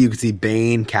could see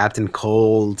Bane, Captain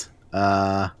Cold,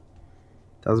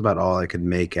 That was about all I could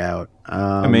make out.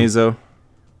 Amazo.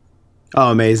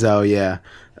 Oh, Mazo, yeah.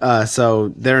 So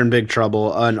they're in big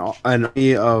trouble. An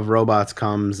army of robots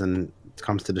comes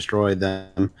to destroy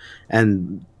them,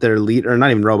 and their leader, or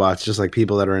not even robots, just like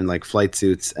people that are in like flight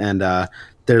suits, and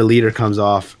their leader comes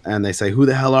off, and they say, "Who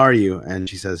the hell are you?" And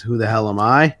she says, "Who the hell am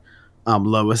I? I'm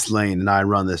Lois Lane, and I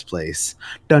run this place."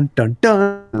 Dun dun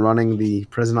dun. Running the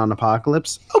prison on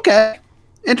Apocalypse. Okay,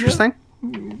 interesting. Yeah.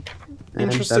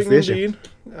 And Interesting indeed.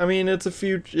 I mean,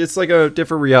 it's like a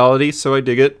different reality, so I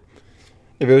dig it.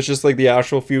 If it was just like the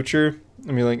actual future,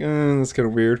 I'd be like, that's kind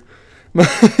of weird.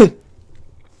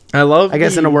 I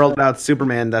guess in a world without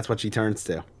Superman, that's what she turns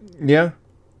to. Yeah,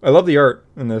 I love the art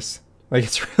in this. Like,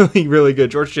 it's really, really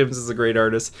good. George James is a great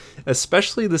artist,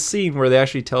 especially the scene where they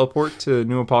actually teleport to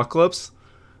New Apocalypse.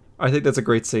 I think that's a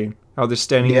great scene. How they're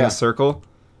standing in a circle,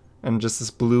 and just this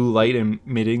blue light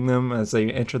emitting them as they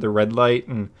enter the red light,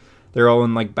 and they're all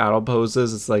in like battle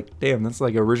poses. It's like, damn, that's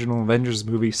like original Avengers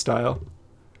movie style.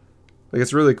 Like,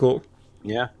 it's really cool.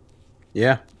 Yeah.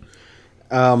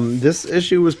 This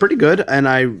issue was pretty good, and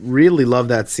I really love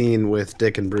that scene with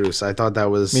Dick and Bruce. I thought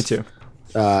that was Me too.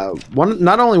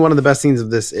 Not only one of the best scenes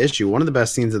of this issue, one of the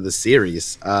best scenes of the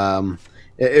series.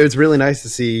 It was really nice to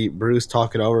see Bruce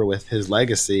talk it over with his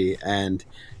legacy, and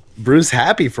Bruce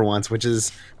happy for once, which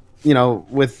is,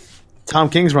 with Tom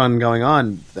King's run going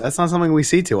on, that's not something we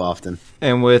see too often.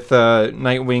 And with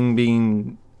Nightwing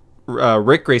being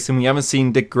Rick Grayson, we haven't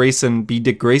seen Dick Grayson be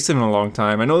Dick Grayson in a long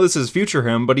time. I know this is future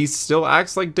him, but he still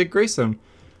acts like Dick Grayson.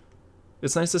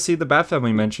 It's nice to see the Bat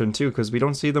Family mentioned too, because we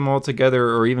don't see them all together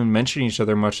or even mention each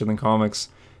other much in the comics.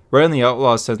 Red and the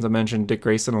Outlaws tends to mention Dick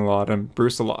Grayson a lot and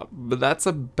Bruce a lot, but that's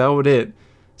about it.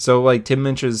 So like Tim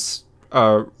mentions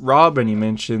Robin, he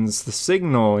mentions the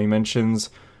Signal, he mentions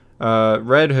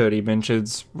Red Hood, he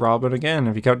mentions Robin again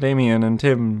if you count Damian, and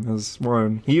Tim as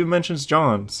one. He even mentions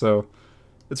John, so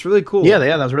it's really cool. Yeah,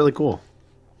 that was really cool.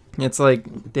 It's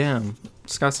like, damn,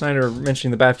 Scott Snyder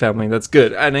mentioning the Bat Family, that's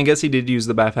good. And I guess he did use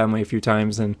the Bat Family a few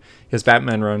times in his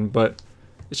Batman run, but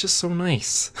it's just so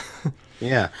nice.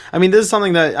 Yeah. I mean, this is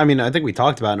something that, I think we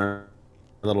talked about in our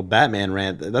little Batman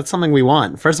rant. That's something we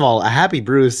want. First of all, a happy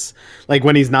Bruce, like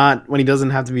when he doesn't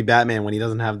have to be Batman, when he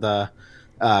doesn't have the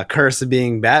curse of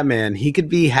being Batman, he could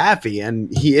be happy,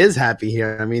 and he is happy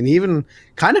here. I mean, he even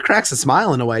kind of cracks a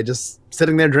smile in a way, just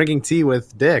sitting there drinking tea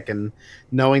with Dick and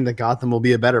knowing that Gotham will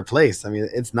be a better place. I mean,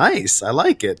 it's nice. I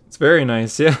like it. It's very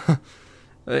nice, yeah.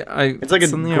 It's like a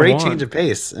great change of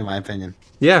pace, in my opinion.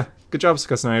 Yeah, good job,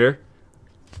 Scott Snyder.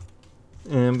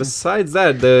 And besides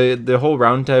that, the whole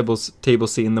table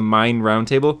scene, the Mind round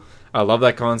table, I love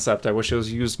that concept. I wish it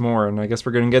was used more, and I guess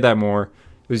we're going to get that more.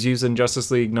 It was used in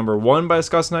Justice League #1 by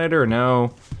Scott Snyder, and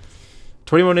now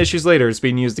 21 issues later, it's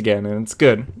being used again, and it's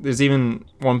good. There's even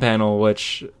one panel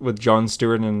with Jon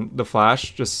Stewart and the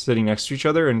Flash just sitting next to each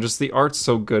other, and just the art's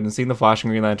so good, and seeing the Flash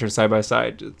and Green Lantern side by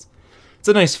side, it's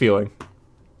a nice feeling.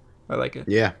 I like it.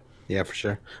 Yeah, for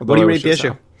sure. What do you rate the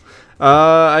issue?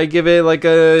 I give it like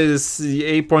a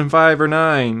 8.5 or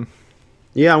 9.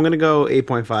 Yeah, I'm gonna go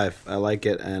 8.5. I like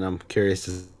it, and I'm curious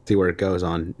to see where it goes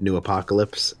on New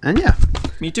Apocalypse. And yeah,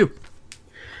 me too.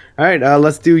 All right,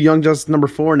 let's do Young Justice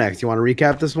 #4 next. You want to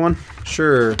recap this one?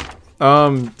 Sure.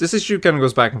 This issue kind of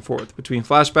goes back and forth between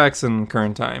flashbacks and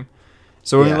current time.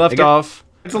 So when we left off,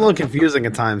 it's a little confusing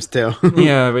at times too.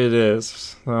 Yeah, it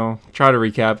is. So try to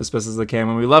recap as best as I can.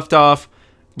 When we left off,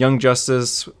 Young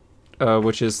Justice,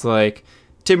 which is like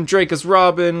Tim Drake as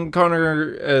Robin,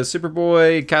 Connor as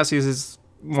Superboy, Cassie as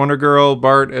Wonder Girl,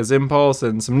 Bart as Impulse,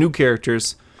 and some new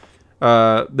characters.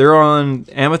 They're on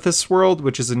Amethyst's world,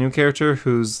 which is a new character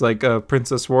who's like a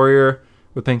princess warrior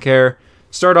with pink hair.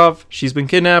 Start off, she's been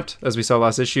kidnapped, as we saw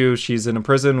last issue. She's in a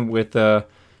prison with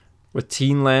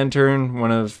Teen Lantern,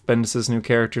 one of Bendis' new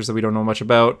characters that we don't know much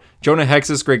about. Jonah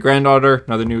Hex's great-granddaughter,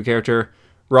 another new character.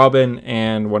 Robin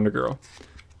and Wonder Girl.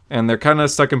 And they're kind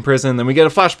of stuck in prison. Then we get a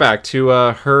flashback to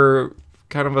her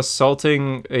kind of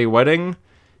assaulting a wedding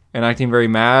and acting very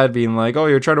mad, being like, oh,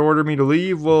 you're trying to order me to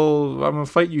leave? Well, I'm going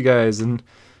to fight you guys. And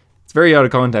it's very out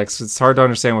of context. It's hard to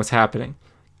understand what's happening.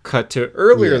 Cut to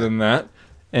earlier than that,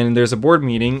 and there's a board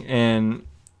meeting, and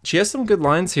she has some good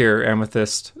lines here,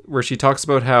 Amethyst, where she talks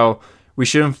about how we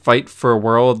shouldn't fight for a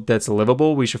world that's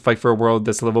livable. We should fight for a world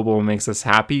that's livable and makes us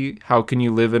happy. How can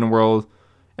you live in a world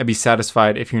and be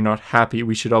satisfied if you're not happy?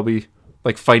 We should all be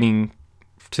like fighting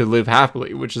to live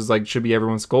happily, which is like should be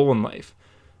everyone's goal in life.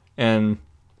 And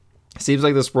it seems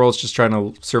like this world's just trying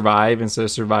to survive instead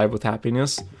of survive with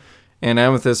happiness. And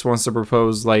Amethyst wants to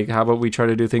propose, like, how about we try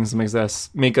to do things that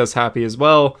make us happy as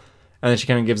well? And then she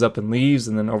kind of gives up and leaves,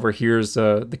 and then overhears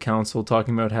the council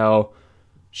talking about how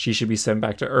she should be sent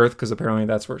back to Earth because apparently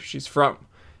that's where she's from.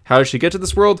 How did she get to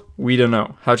this world? We don't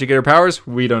know. How did she get her powers?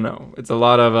 We don't know. It's a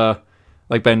lot of,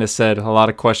 like Bendis said, a lot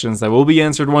of questions that will be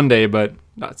answered one day, but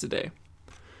not today.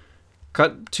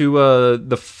 Cut to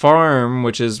the farm,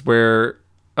 which is where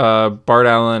Bart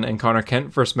Allen and Connor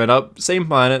Kent first met up. Same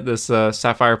planet, this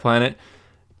Sapphire planet.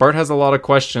 Bart has a lot of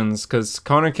questions because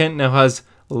Connor Kent now has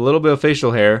a little bit of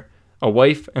facial hair, a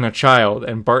wife, and a child,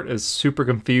 and Bart is super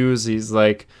confused. He's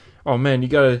like, "Oh man, you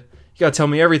gotta tell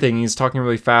me everything." He's talking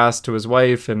really fast to his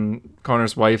wife, and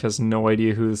Connor's wife has no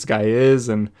idea who this guy is,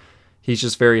 and he's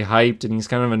just very hyped, and he's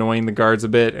kind of annoying the guards a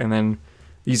bit. And then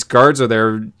these guards are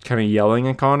there kind of yelling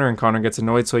at Connor, and Connor gets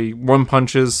annoyed, so he one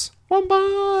punch. It's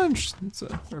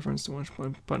a reference to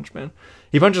One Punch Man.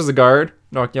 He punches the guard,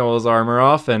 knocking all his armor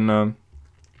off, and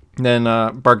then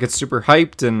Bart gets super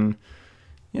hyped, and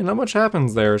not much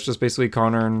happens there. It's just basically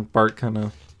Connor and Bart kind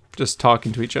of just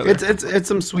talking to each other. It's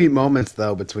some sweet moments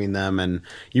though between them, and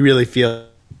you really feel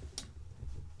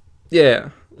they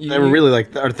were really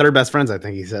like our third best friends. I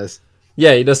think he says.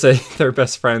 Yeah, he does say they're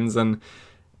best friends, and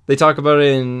they talk about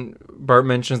it. And Bart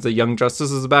mentions that Young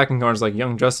Justice is back, and Connor's like,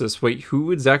 "Young Justice? Wait,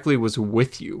 who exactly was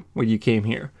with you when you came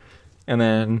here?" And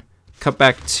then cut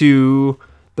back to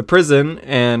the prison,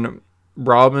 and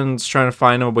Robin's trying to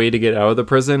find a way to get out of the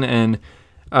prison, and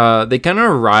they kind of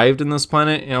arrived in this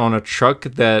planet on a truck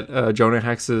that Jonah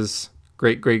Hex's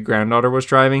great-great-granddaughter was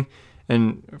driving.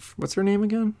 And what's her name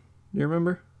again? Do you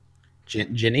remember?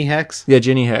 Ginny Hex? Yeah,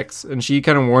 Ginny Hex. And she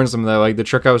kind of warns them that like the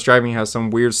truck I was driving has some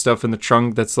weird stuff in the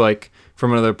trunk that's like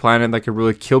from another planet that could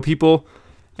really kill people.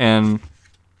 And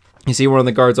you see one of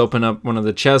the guards open up one of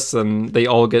the chests, and they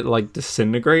all get like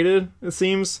disintegrated, it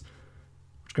seems.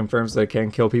 Confirms they can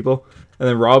kill people. And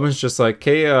then Robin's just like,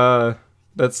 "Okay,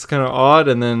 that's kind of odd."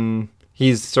 And then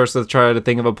he starts to try to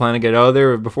think of a plan to get out of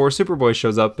there before Superboy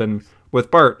shows up and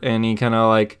with Bart, and he kind of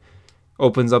like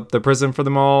opens up the prison for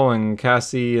them all, and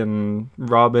Cassie and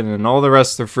Robin and all the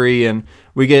rest are free, and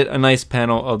we get a nice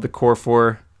panel of the Core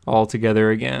 4 all together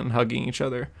again, hugging each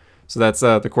other. So that's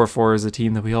the Core 4 is a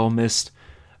team that we all missed,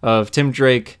 of Tim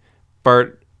Drake,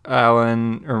 Bart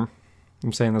Allen, or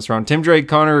I'm saying this wrong, Tim Drake,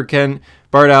 Connor Kent,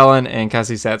 Bart Allen, and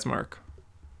Cassie Satzmark,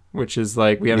 which is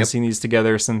like, we haven't seen these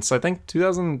together since, I think,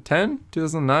 2010,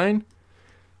 2009,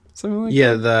 something like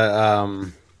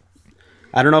that.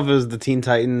 I don't know if it was the Teen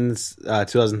Titans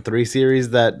 2003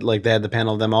 series that like they had the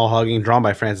panel of them all hugging, drawn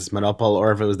by Francis Manopal,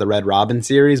 or if it was the Red Robin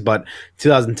series, but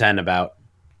 2010 about.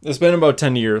 It's been about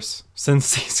 10 years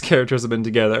since these characters have been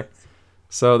together.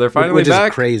 So they're finally back.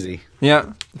 Which is crazy. Yeah,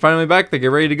 they're finally back. They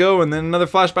get ready to go, and then another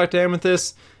flashback to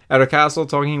Amethyst at her castle,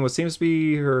 talking what seems to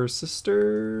be her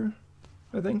sister,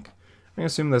 I think. I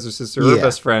assume that's her sister, her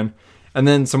best friend. And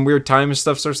then some weird time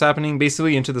stuff starts happening,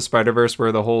 basically into the Spider-Verse,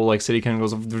 where the whole like city kind of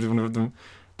goes.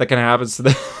 That kind of happens to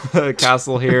the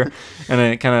castle here, and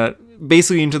it kind of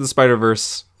basically into the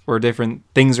Spider-Verse, where different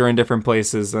things are in different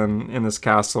places and in this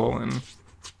castle, and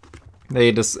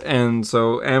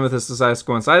so Amethyst decides to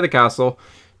go inside the castle.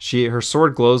 Her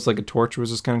sword glows like a torch, which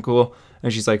is kind of cool,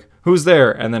 and she's like, "Who's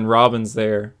there?" And then Robin's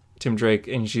there, Tim Drake,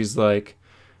 and she's like,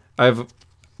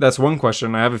 "That's one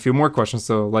question. I have a few more questions.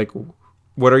 So like,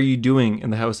 what are you doing in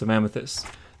the House of Amethyst?"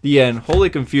 The end. Wholly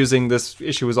confusing. This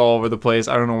issue was all over the place.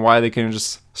 I don't know why they couldn't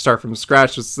just start from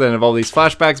scratch instead of all these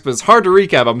flashbacks, but it's hard to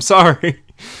recap. I'm sorry.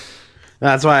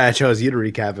 That's why I chose you to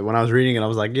recap it. When I was reading it, I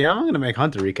was like, "Yeah, I'm going to make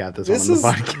Hunter recap this one on the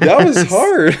podcast." That was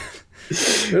hard.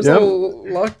 There's a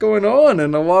lot going on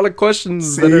and a lot of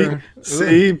questions.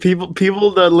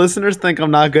 People, the listeners think I'm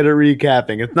not good at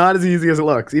recapping. It's not as easy as it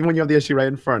looks, even when you have the issue right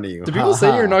in front of you. Do people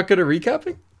say you're not good at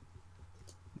recapping?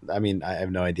 I mean, I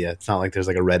have no idea. It's not like there's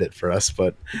like a Reddit for us,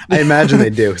 but I imagine they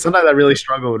do. Sometimes I really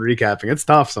struggle with recapping. It's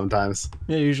tough sometimes.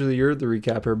 Yeah, usually you're the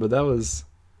recapper, but that was...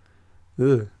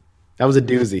 Ugh. That was a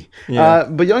doozy. Yeah.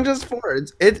 But Young Justice 4,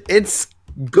 it's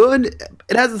good.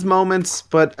 It has its moments,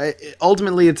 but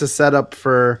ultimately it's a setup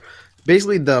for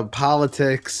basically the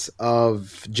politics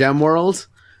of Gem World.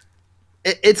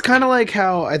 It's kind of like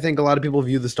how I think a lot of people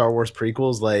view the Star Wars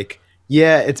prequels. Like,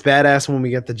 yeah, it's badass when we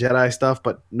get the Jedi stuff,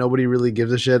 but nobody really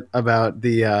gives a shit about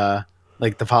the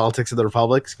like the politics of the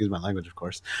Republic. Excuse my language, of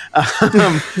course.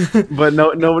 But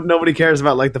nobody cares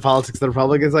about like the politics of the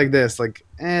Republic. It's like this. Like,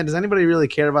 does anybody really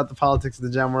care about the politics of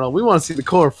the Gem World? We want to see the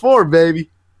Core 4,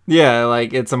 baby. Yeah,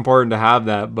 like it's important to have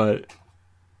that, but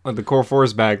like the Core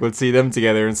 4's back. Let's see them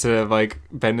together instead of like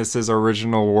Bendis'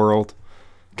 original world.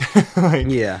 Like,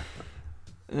 yeah.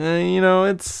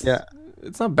 It's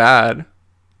not bad.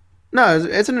 No,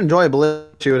 it's an enjoyable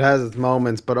issue. It has its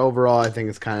moments, but overall, I think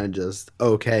it's kind of just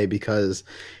okay because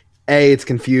A, it's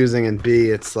confusing, and B,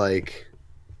 it's like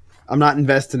I'm not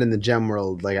invested in the Gem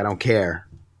World. Like, I don't care.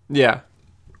 Yeah.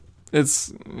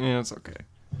 It's okay.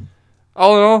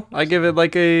 All in all, I give it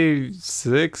like a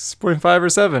 6.5 or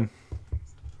 7.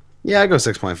 Yeah, I go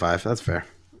 6.5. That's fair.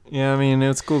 Yeah, I mean,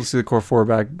 it's cool to see the core 4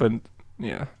 back, but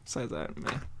yeah, besides that,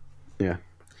 man. Yeah.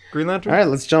 Green Lantern? All right,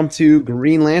 let's jump to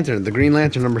Green Lantern. The Green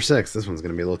Lantern number 6. This one's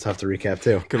going to be a little tough to recap,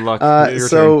 too. Good luck. Your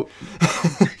So,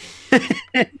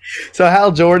 turn. so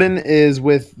Hal Jordan is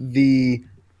with the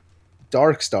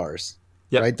Dark Stars,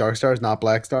 Yep. right? Dark Stars, not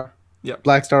Black Star. Yep.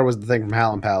 Black Star was the thing from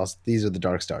Hal and Pals. These are the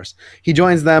Dark Stars. He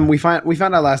joins them. We found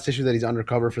out last issue that he's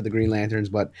undercover for the Green Lanterns,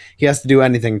 but he has to do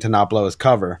anything to not blow his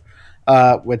cover,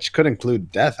 which could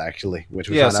include death, actually, which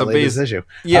we found out later this issue.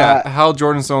 Yeah, Hal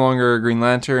Jordan's no longer a Green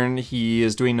Lantern. He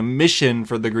is doing a mission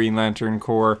for the Green Lantern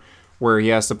Corps where he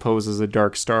has to pose as a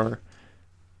Dark Star,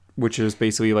 which is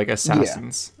basically like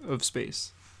assassins of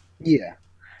space. Yeah.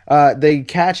 They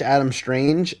catch Adam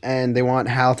Strange and they want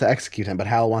Hal to execute him, but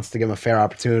Hal wants to give him a fair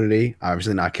opportunity,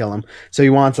 obviously not kill him. So he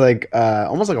wants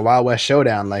almost like a Wild West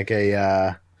showdown, like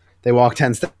they walk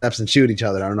 10 steps and shoot each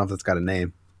other. I don't know if that's got a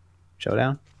name.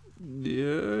 Showdown?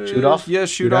 Yeah. Shoot off? Yeah,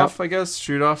 shoot off, I guess.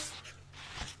 Shoot off.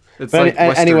 It's but like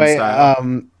Western anyway,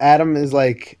 style. Adam is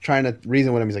like trying to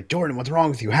reason with him. He's like, Jordan, what's wrong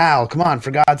with you? Hal, come on,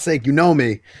 for God's sake, you know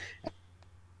me.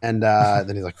 And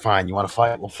then he's like, fine, you want to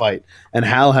fight? We'll fight. And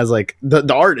Hal has like,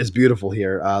 the art is beautiful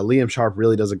here. Liam Sharp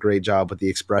really does a great job with the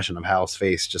expression of Hal's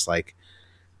face, just like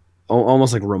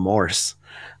almost like remorse.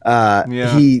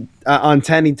 He on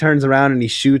 10, he turns around and he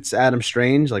shoots Adam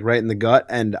Strange like right in the gut.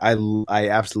 And I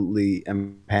absolutely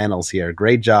am panels here.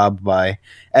 Great job by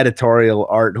editorial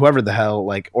art. Whoever the hell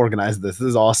like organized this. This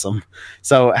is awesome.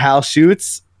 So Hal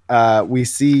shoots. We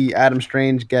see Adam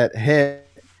Strange get hit.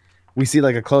 We see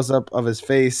like a close-up of his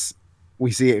face.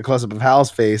 We see a close-up of Hal's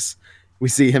face. We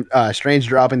see him, Strange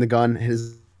dropping the gun,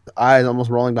 his eyes almost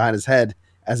rolling behind his head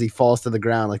as he falls to the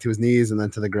ground, like to his knees and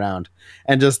then to the ground.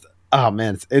 And just, oh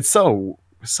man, it's so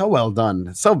well done.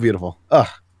 It's so beautiful. Ugh.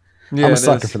 Yeah, I'm a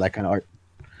sucker for that kind of art.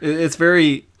 It's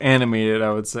very animated,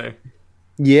 I would say.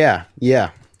 Yeah.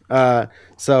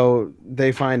 So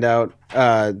they find out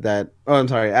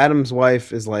Adam's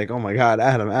wife is like, oh my God,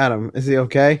 Adam, is he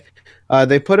okay?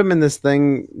 They put him in this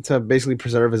thing to basically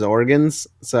preserve his organs,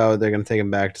 so they're gonna take him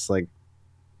back to like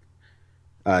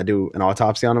do an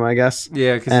autopsy on him, I guess.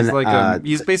 Yeah, because he's like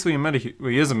he's basically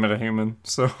he is a metahuman.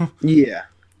 So yeah,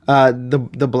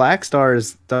 the Black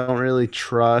Stars don't really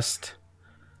trust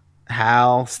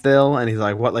Hal still, and he's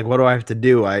like, what do I have to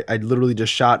do? I literally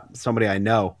just shot somebody I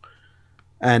know,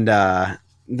 and they're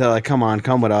like,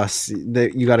 come with us.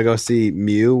 You got to go see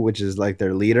Mew, which is like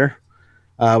their leader.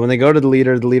 When they go to the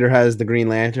leader has the Green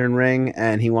Lantern ring,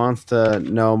 and he wants to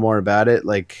know more about it,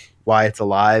 like why it's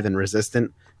alive and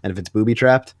resistant, and if it's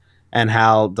booby-trapped. And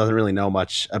Hal doesn't really know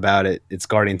much about it. It's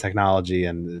Guardian technology,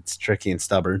 and it's tricky and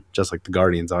stubborn, just like the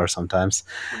Guardians are sometimes.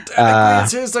 Technically,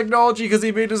 it's his technology because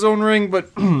he made his own ring,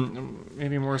 but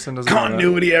maybe Morrison doesn't know that.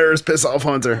 Continuity errors piss off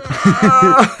Hunter.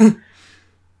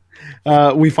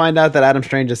 We find out that Adam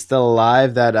Strange is still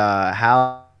alive, that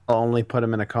Hal only put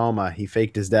him in a coma. He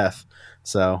faked his death.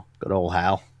 So, good old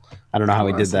Hal. I don't know how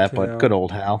he did that, but good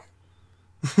old Hal.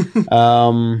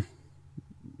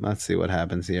 Let's see what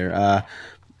happens here.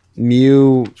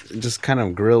 Mew just kind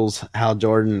of grills Hal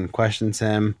Jordan and questions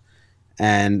him.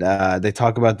 And they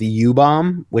talk about the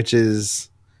U-bomb, which is...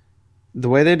 The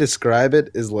way they describe it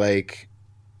is like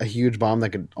a huge bomb that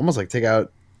could almost like take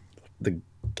out the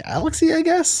galaxy, I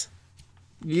guess?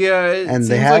 Yeah, and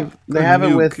they have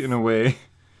it with... in a way.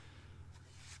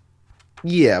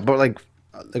 Yeah, but like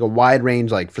a wide range,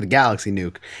 like for the galaxy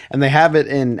nuke, and they have it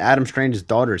in Adam Strange's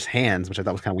daughter's hands, which I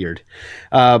thought was kind of weird.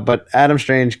 But Adam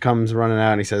Strange comes running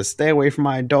out and he says, "Stay away from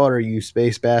my daughter, you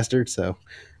space bastard." So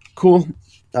cool.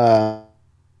 Hal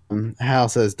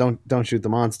says, "Don't shoot the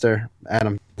monster."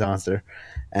 Adam, the monster,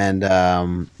 and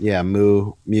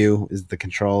Mew is the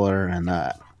controller, and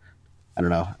I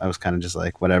don't know. I was kind of just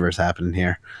like, whatever's happening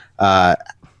here.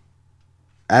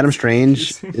 Adam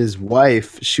Strange, his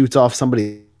wife, shoots off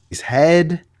somebody's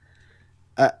head.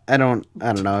 I don't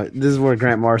know. This is where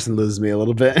Grant Morrison loses me a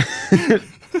little bit.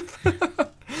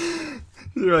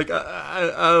 You're like,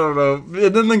 I don't know.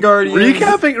 And then the Guardians.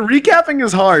 Recapping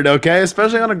is hard, okay?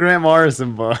 Especially on a Grant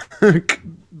Morrison book.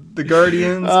 The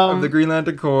Guardians of the Green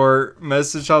Lantern Corps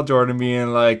message Hal Jordan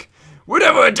being like,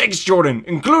 "Whatever it takes, Jordan,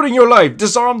 including your life,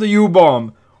 disarm the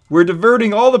U-bomb. We're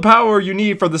diverting all the power you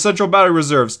need from the central battery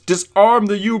reserves. Disarm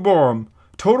the U-bomb.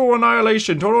 Total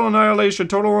annihilation, total annihilation,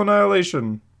 total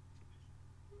annihilation."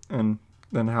 And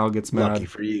then Hal gets mad. Lucky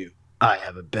for you. I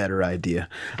have a better idea.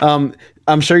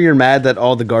 I'm sure you're mad that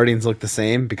all the Guardians look the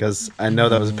same because I know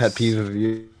that was a pet peeve of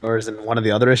yours in one of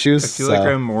the other issues. I feel like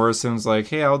Grant Morrison's like,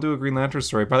 hey, I'll do a Green Lantern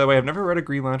story. By the way, I've never read a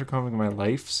Green Lantern comic in my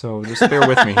life, so just bear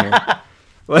with me here.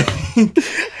 Like,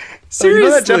 seriously. You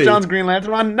know that Jeff Johns Green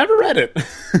Lantern run? Never read it.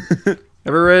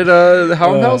 Ever read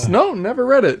Howling House? No, never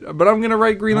read it. But I'm gonna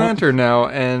write Green Lantern now,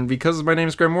 and because my name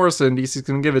is Grant Morrison, DC's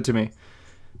gonna give it to me.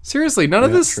 Seriously, none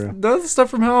of the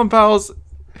stuff from Howling Pals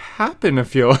happened. I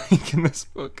feel like in this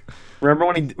book. Remember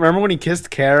when he kissed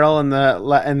Carol in the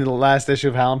last issue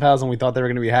of Howling Pals, and we thought they were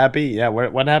gonna be happy? Yeah,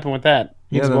 what happened with that?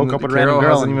 He just woke up with a random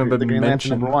girl and the Green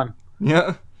Lantern #1.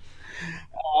 Yeah.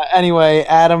 Anyway,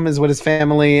 Adam is with his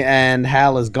family, and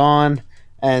Hal is gone.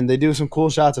 And they do some cool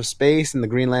shots of space and the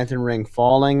Green Lantern ring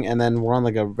falling, and then we're on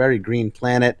like a very green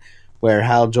planet where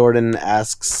Hal Jordan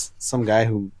asks some guy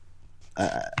who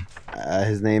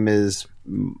his name is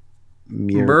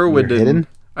Merwidden.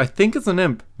 I think it's an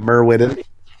imp. Merwidden.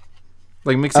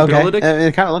 Like Mixolydic? Okay.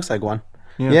 It kind of looks like one.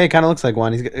 Yeah, it kind of looks like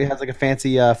one. He has like a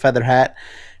fancy feather hat,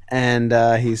 and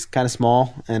he's kind of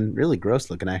small and really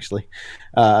gross looking, actually.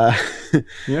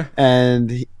 Yeah. And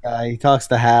he talks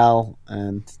to Hal,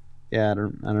 and yeah, I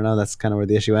don't know. That's kind of where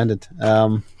the issue ended.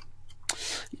 Grant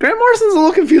Morrison's a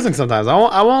little confusing sometimes.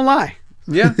 I won't lie.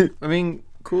 Yeah, I mean,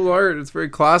 cool art. It's very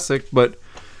classic, but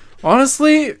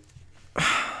honestly,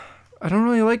 I don't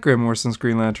really like Grant Morrison's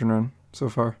Green Lantern run so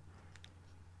far.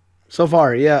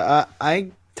 Yeah,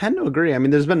 I tend to agree. I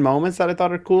mean, there's been moments that I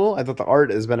thought are cool. I thought the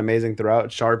art has been amazing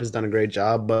throughout. Sharp has done a great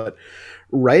job, but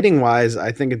writing wise,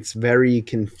 I think it's very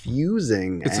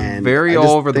confusing. It's very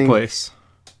all over the place.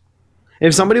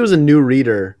 If somebody was a new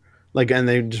reader, and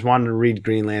they just wanted to read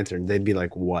Green Lantern, they'd be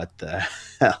like, "What the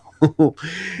hell?"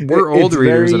 We're old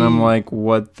readers, and I'm like,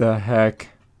 "What the heck?"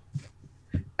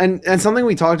 And something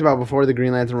we talked about before the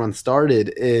Green Lantern run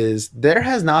started is there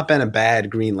has not been a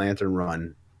bad Green Lantern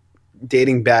run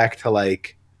dating back to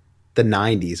like the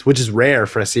 90s, which is rare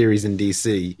for a series in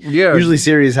DC. Yeah, usually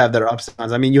series have their ups and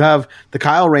downs. I mean, you have the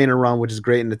Kyle Rayner run, which is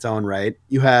great in its own right.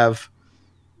 You have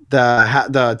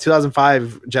the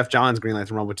 2005 Jeff Johns Green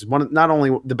Lantern run, which is not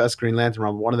only the best Green Lantern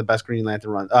run, but one of the best Green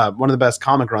Lantern runs, one of the best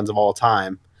comic runs of all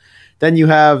time. Then you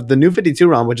have the New 52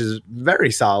 run, which is very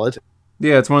solid.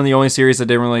 Yeah, it's one of the only series that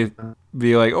didn't really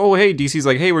be like, oh, hey, DC's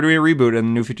like, hey, we're doing a reboot, and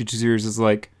the New 52 series is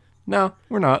like, no,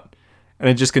 we're not. And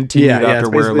it just continued after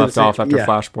where it left off after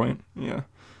Flashpoint. Yeah.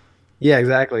 Yeah,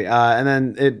 exactly. And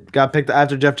then it got picked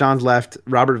after Jeff Johns left.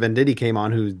 Robert Venditti came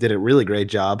on, who did a really great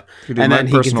job. And then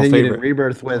he continued in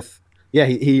Rebirth with,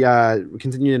 he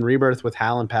continued in Rebirth with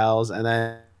Hal and Pals, and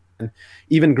then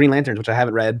even Green Lanterns, which I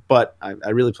haven't read, but I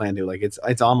really plan to. Like,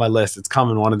 it's on my list. It's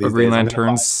coming one of these days. Green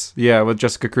Lanterns, with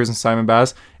Jessica Cruz and Simon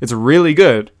Baz. It's really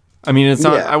good. I mean, it's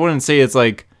not. I wouldn't say it's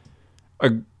like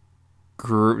the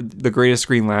greatest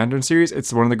Green Lantern series.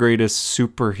 It's one of the greatest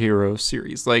superhero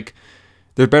series. Like,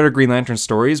 they're better Green Lantern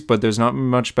stories, but there's not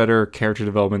much better character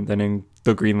development than in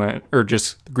the Green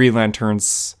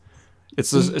Lanterns. It's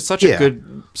such a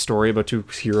good story about two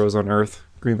heroes on Earth,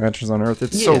 Green Lanterns on Earth.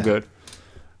 It's so good.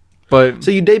 But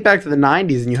so you date back to the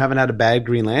 90s and you haven't had a bad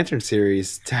Green Lantern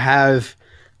series. To have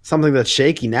something that's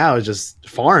shaky now is just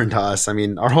foreign to us. I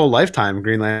mean, our whole lifetime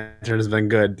Green Lantern has been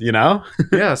good, you know?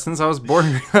 Yeah, since I was born,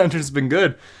 Green Lantern's been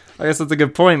good. I guess that's a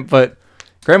good point. But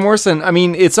Grant Morrison, I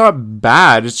mean, it's not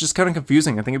bad. It's just kind of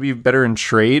confusing. I think it'd be better in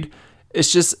trade.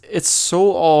 It's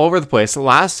so all over the place. The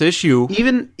last issue,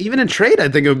 even in trade, I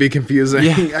think it would be confusing.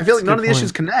 Yeah, I feel like none of the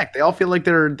issues connect. They all feel like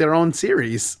they're their own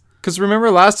series. Because remember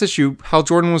last issue, Hal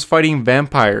Jordan was fighting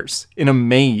vampires in a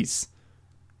maze.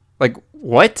 Like,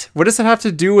 what? What does that have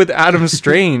to do with Adam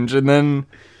Strange? And then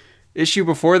issue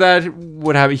before that,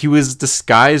 he was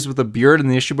disguised with a beard, and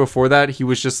the issue before that, he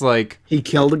was just like, he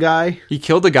killed a guy.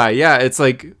 Yeah, it's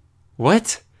like,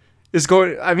 what is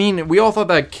going? I mean, we all thought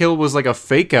that kill was like a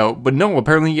fake out, but no,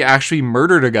 apparently he actually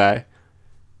murdered a guy.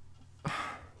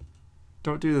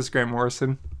 Don't do this, Grant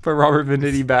Morrison. Put Robert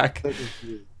Venditti back.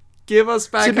 Give us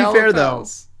back. To be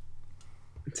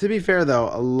fair though,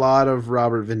 a lot of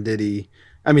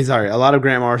a lot of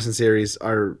Grant Morrison series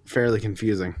are fairly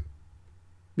confusing.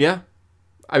 Yeah.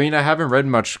 I mean, I haven't read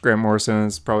much Grant Morrison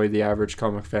as probably the average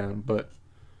comic fan, but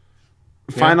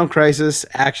Final Crisis,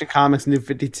 Action Comics New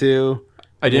 52.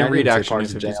 I didn't read Action New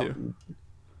 52.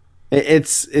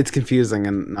 It's confusing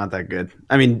and not that good.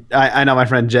 I mean, I know my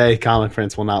friend Jay, Comic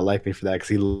Prince, will not like me for that because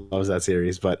he loves that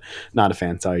series, but not a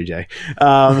fan. Sorry, Jay.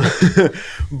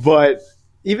 But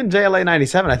even JLA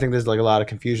 97, I think there's like a lot of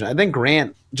confusion. I think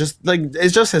Grant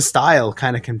it's just his style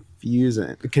kind of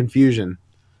confusion.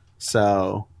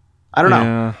 So I don't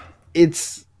know.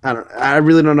 I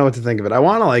really don't know what to think of it. I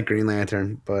want to like Green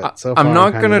Lantern, but so far I'm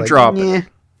not kind gonna of like, drop "Nyeh." it.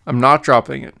 I'm not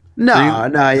dropping it. No, yeah,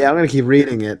 I'm gonna keep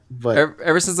reading it, but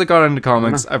Ever since I got into I don't know.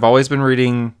 comics, I've always been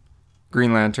reading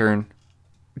Green Lantern,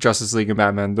 Justice League, and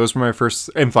Batman. Those were my first,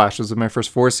 and Flash. Those were my first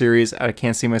 4 series. I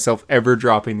can't see myself ever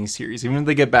dropping these series, even if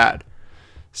they get bad.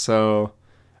 So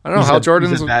I don't know. Hal You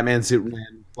Jordan's said Batman,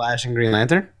 Superman, Flash, and Green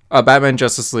Lantern. Batman,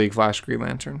 Justice League, Flash, Green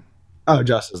Lantern. Oh,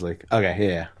 Justice League. Okay,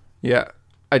 yeah. Yeah,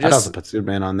 I I'd also just put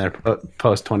Superman on there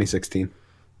post 2016.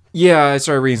 yeah, I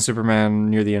started reading Superman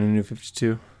near the end of New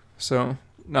 52. So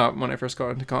not when I first got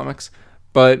into comics,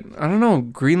 but I don't know.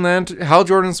 Green Lantern. Hal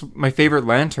Jordan's my favorite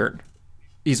Lantern.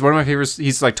 He's one of my favorites.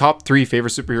 He's like top 3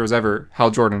 favorite superheroes ever.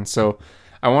 Hal Jordan. So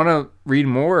I want to read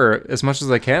more as much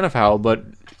as I can of Hal, but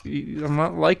I'm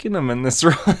not liking him in this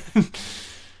run. I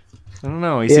don't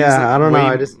know. He seems like Yeah, I don't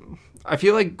know. I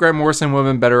feel like Grant Morrison would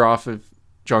have been better off if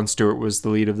Jon Stewart was the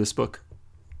lead of this book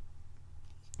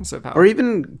instead of Hal. or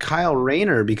even Kyle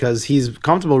Rayner, because he's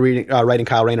comfortable writing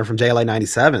Kyle Rayner from JLA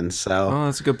 97. So Oh,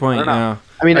 that's a good point. I don't know. Yeah.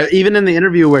 I mean, even in the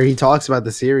interview where he talks about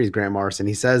the series, Grant Morrison,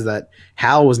 he says that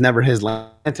Hal was never his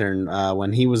lantern.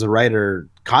 When he was a writer,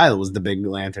 Kyle was the big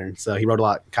lantern. So he wrote a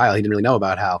lot. Kyle, he didn't really know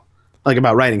about Hal, like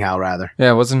about writing Hal, rather.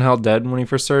 Yeah, wasn't Hal dead when he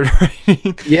first started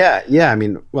writing? Yeah. I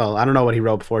mean, well, I don't know what he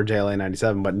wrote before JLA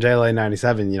 97, but in JLA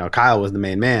 97, Kyle was the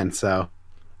main man. So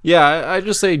Yeah, I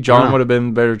just say John would have been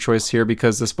a better choice here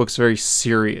because this book's very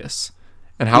serious.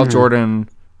 And Hal Jordan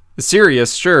is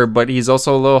serious, sure, but he's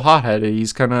also a little hot-headed.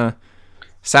 He's kind of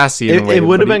sassy in a way. It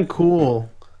would have been cool.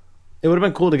 It would have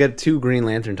been cool to get 2 Green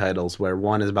Lantern titles, where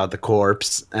one is about the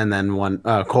corpse, and then one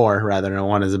core rather, and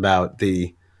one is about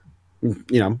the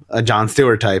a Jon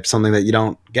Stewart type, something that you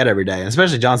don't get every day. And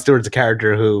especially Jon Stewart's a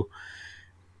character who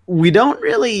we don't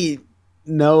really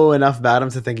know enough about him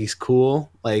to think he's cool.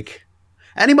 Like,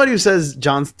 anybody who says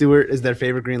Jon Stewart is their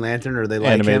favorite Green Lantern or they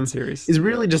like Animated him series. is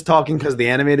really just talking because the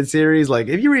animated series. Like,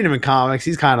 if you read him in comics,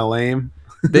 he's kind of lame.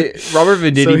 Robert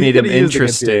Venditti So he made him could've used a good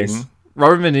interesting. series.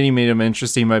 Robert Venditti made him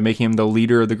interesting by making him the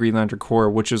leader of the Green Lantern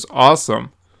Corps, which is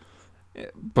awesome.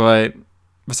 But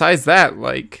besides that,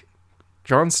 like,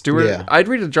 Jon Stewart, Yeah. I'd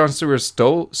read a Jon Stewart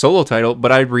solo title,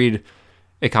 but I'd read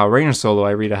a Kyle Rayner solo.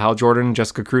 I read a Hal Jordan,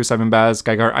 Jessica Cruz, Simon Baz,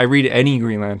 Guy Gardner. I read any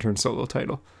Green Lantern solo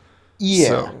title. Yeah.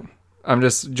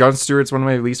 So Jon Stewart's one of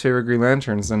my least favorite Green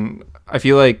Lanterns, and I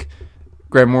feel like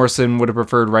Grant Morrison would have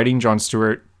preferred writing Jon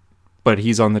Stewart, but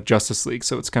he's on the Justice League,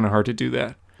 so it's kind of hard to do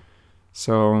that.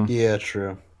 So Yeah,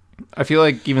 true. I feel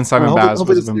like even Simon Well, Baz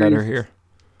hopefully would have been the better series- here.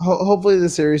 Hopefully the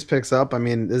series picks up. I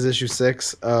mean, this is issue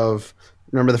 6 of.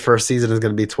 Remember, the first season is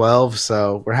going to be 12,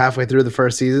 so we're halfway through the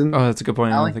first season. Oh, that's a good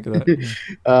point. I didn't think of that.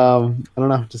 Yeah. I don't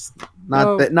know, just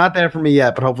not there for me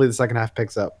yet, but hopefully the second half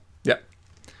picks up. Yeah.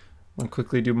 Want to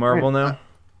quickly do Marvel now?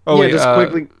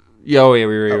 Quickly. Yeah, we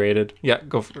reiterated. Yeah,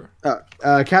 go for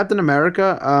it. Captain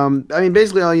America. I mean,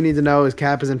 basically all you need to know is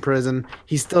Cap is in prison.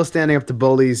 He's still standing up to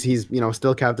bullies. He's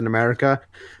still Captain America.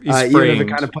 He's Even if framed. it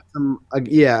kind of puts him,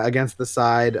 against the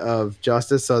side of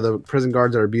justice. So the prison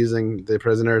guards are abusing the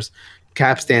prisoners.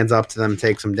 Cap stands up to them,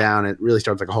 takes them down. It really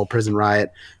starts like a whole prison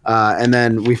riot. And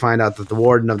then we find out that the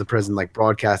warden of the prison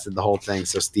broadcasted the whole thing,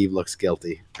 so Steve looks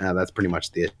guilty. That's pretty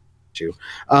much the issue.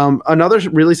 Another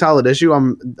really solid issue.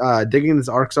 I'm digging this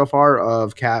arc so far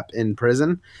of Cap in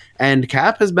prison, and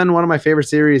Cap has been one of my favorite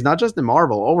series, not just in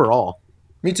Marvel, overall.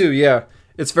 Me too, yeah.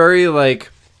 It's very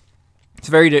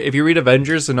if you read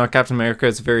Avengers and not Captain America,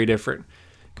 it's very different.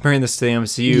 Comparing this to the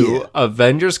MCU, Yeah.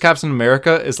 Avengers Captain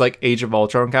America is like Age of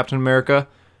Ultron Captain America.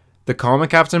 The comic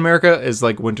Captain America is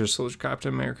like Winter Soldier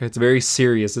Captain America. It's very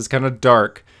serious. It's kind of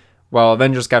dark. While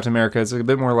Avengers Captain America is a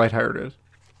bit more lighthearted.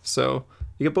 So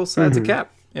you get both sides of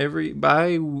Cap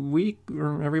by week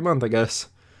or every month, I guess.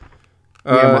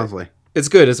 Monthly. It's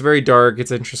good. It's very dark.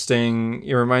 It's interesting.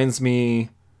 It reminds me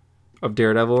of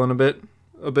Daredevil in a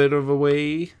bit of a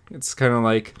way. It's kind of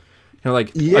like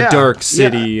a dark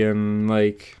city and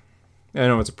like I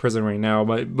know it's a prison right now,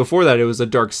 but before that it was a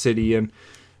dark city and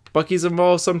Bucky's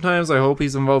involved sometimes. I hope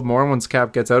he's involved more once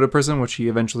Cap gets out of prison, which he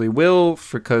eventually will,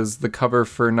 because the cover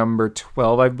for number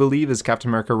 12, I believe, is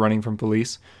Captain America running from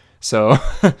police. So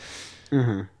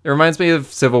it reminds me of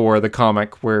Civil War, the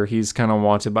comic, where he's kind of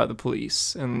wanted by the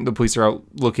police, and the police are out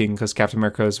looking because Captain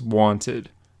America is wanted.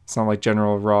 It's not like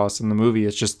General Ross in the movie.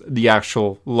 It's just the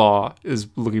actual law is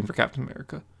looking for Captain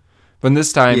America. But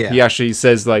this time, he actually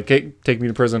says, like, hey, take me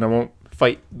to prison. I won't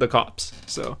fight the cops.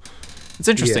 So it's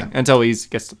interesting until he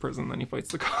gets to prison, then he fights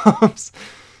the cops.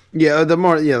 Yeah,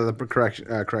 the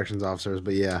corrections officers,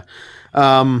 but yeah.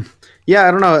 I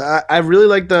don't know. I really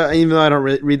like even though I don't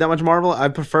read that much Marvel, I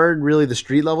preferred really the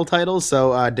street level titles.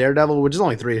 So Daredevil, which is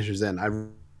only 3 issues in, I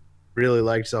really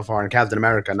liked so far, and Captain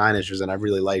America 9 issues, and I've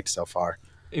really liked so far.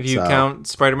 If you So count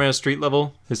Spider-Man Street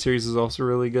Level, his series is also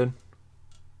really good.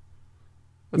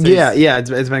 yeah,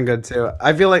 it's been good too.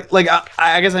 I feel like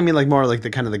I guess I mean like more like the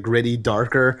kind of the gritty,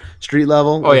 darker Street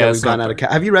Level. Oh Like yeah, that it's we've gone not out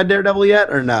of. Have you read Daredevil yet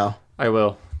or no? I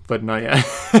will, but not yet.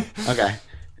 Okay,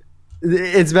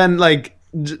 it's been like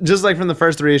just like from the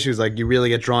first 3 issues, like you really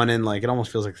get drawn in. Like it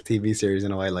almost feels like a TV series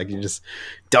in a way. Like you just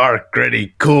dark,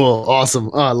 gritty, cool, awesome.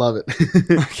 Oh, I love it.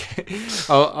 Okay,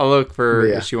 I'll look for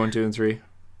Yeah. issue 1, 2, and 3,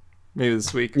 maybe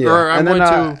this week. Yeah, Or I'm and then,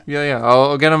 going to. Yeah.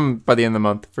 I'll get them by the end of the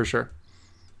month for sure.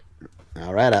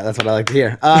 All right, that's what I like to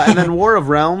hear. And then War of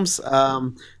Realms,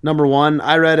 #1.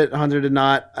 I read it. Hunter did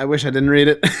not. I wish I didn't read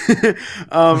it.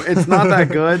 It's not that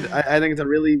good. I think it's a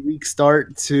really weak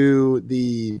start to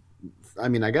the. I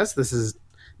mean, I guess this is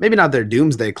maybe not their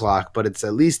Doomsday Clock, but it's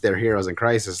at least their Heroes in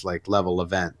Crisis like level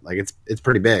event. Like it's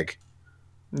pretty big.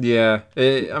 Yeah,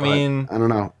 I But mean, I don't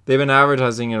know. they've been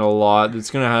advertising it a lot.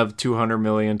 It's gonna have 200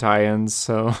 million tie-ins,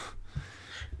 so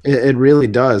It really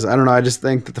does. I don't know. I just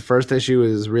think that the first issue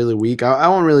is really weak. I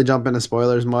won't really jump into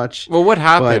spoilers much. well, what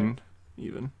happened?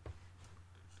 Even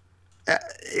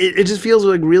It just feels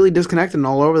like really disconnected and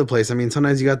all over the place. I mean,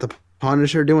 sometimes you got the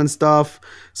Punisher doing stuff.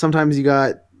 Sometimes you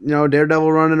got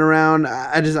Daredevil running around.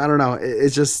 I don't know.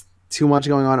 It's just too much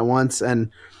going on at once, and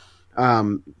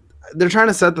they're trying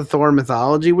to set the Thor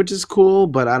mythology, which is cool,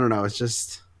 but I don't know.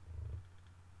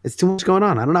 It's too much going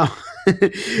on. I don't know.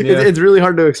 It's really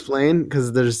hard to explain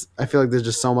because I feel like there's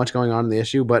just so much going on in the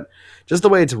issue, but just the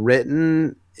way it's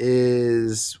written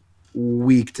is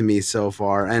weak to me so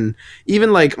far. And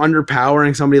even like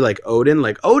underpowering somebody like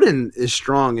Odin is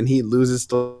strong and he loses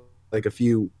to like a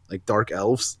few like dark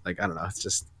elves. Like, I don't know.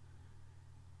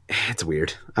 It's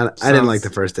weird. I didn't like the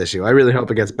first issue. I really hope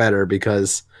it gets better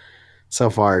because so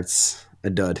far it's a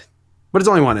dud, but it's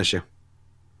only 1 issue.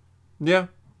 yeah,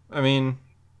 I mean,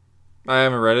 I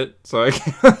haven't read it, so I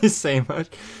can't really say much.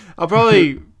 I'll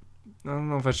probably. I don't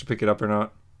know if I should pick it up or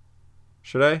not.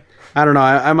 Should I? I don't know.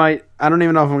 I might. I don't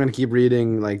even know if I'm gonna keep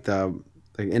reading like the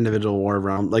individual War of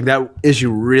Realms. Like that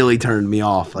issue really turned me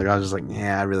off. Like I was just like,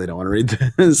 yeah, I really don't want to read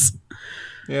this.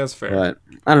 Yeah, that's fair. But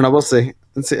I don't know. We'll see.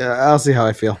 Let's see. I'll see how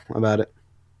I feel about it.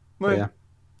 Right. Yeah.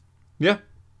 Yeah.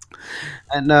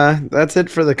 And that's it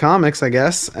for the comics, I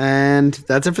guess. And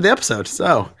that's it for the episode.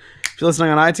 So if you're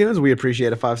listening on iTunes, we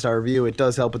appreciate a 5-star review. It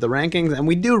does help with the rankings, and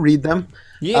we do read them.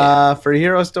 Yeah. For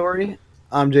Hero Story,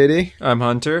 I'm JD. I'm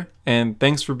Hunter, and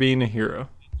thanks for being a hero.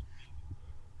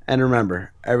 And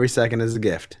remember, every second is a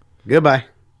gift. Goodbye.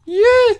 Yeah.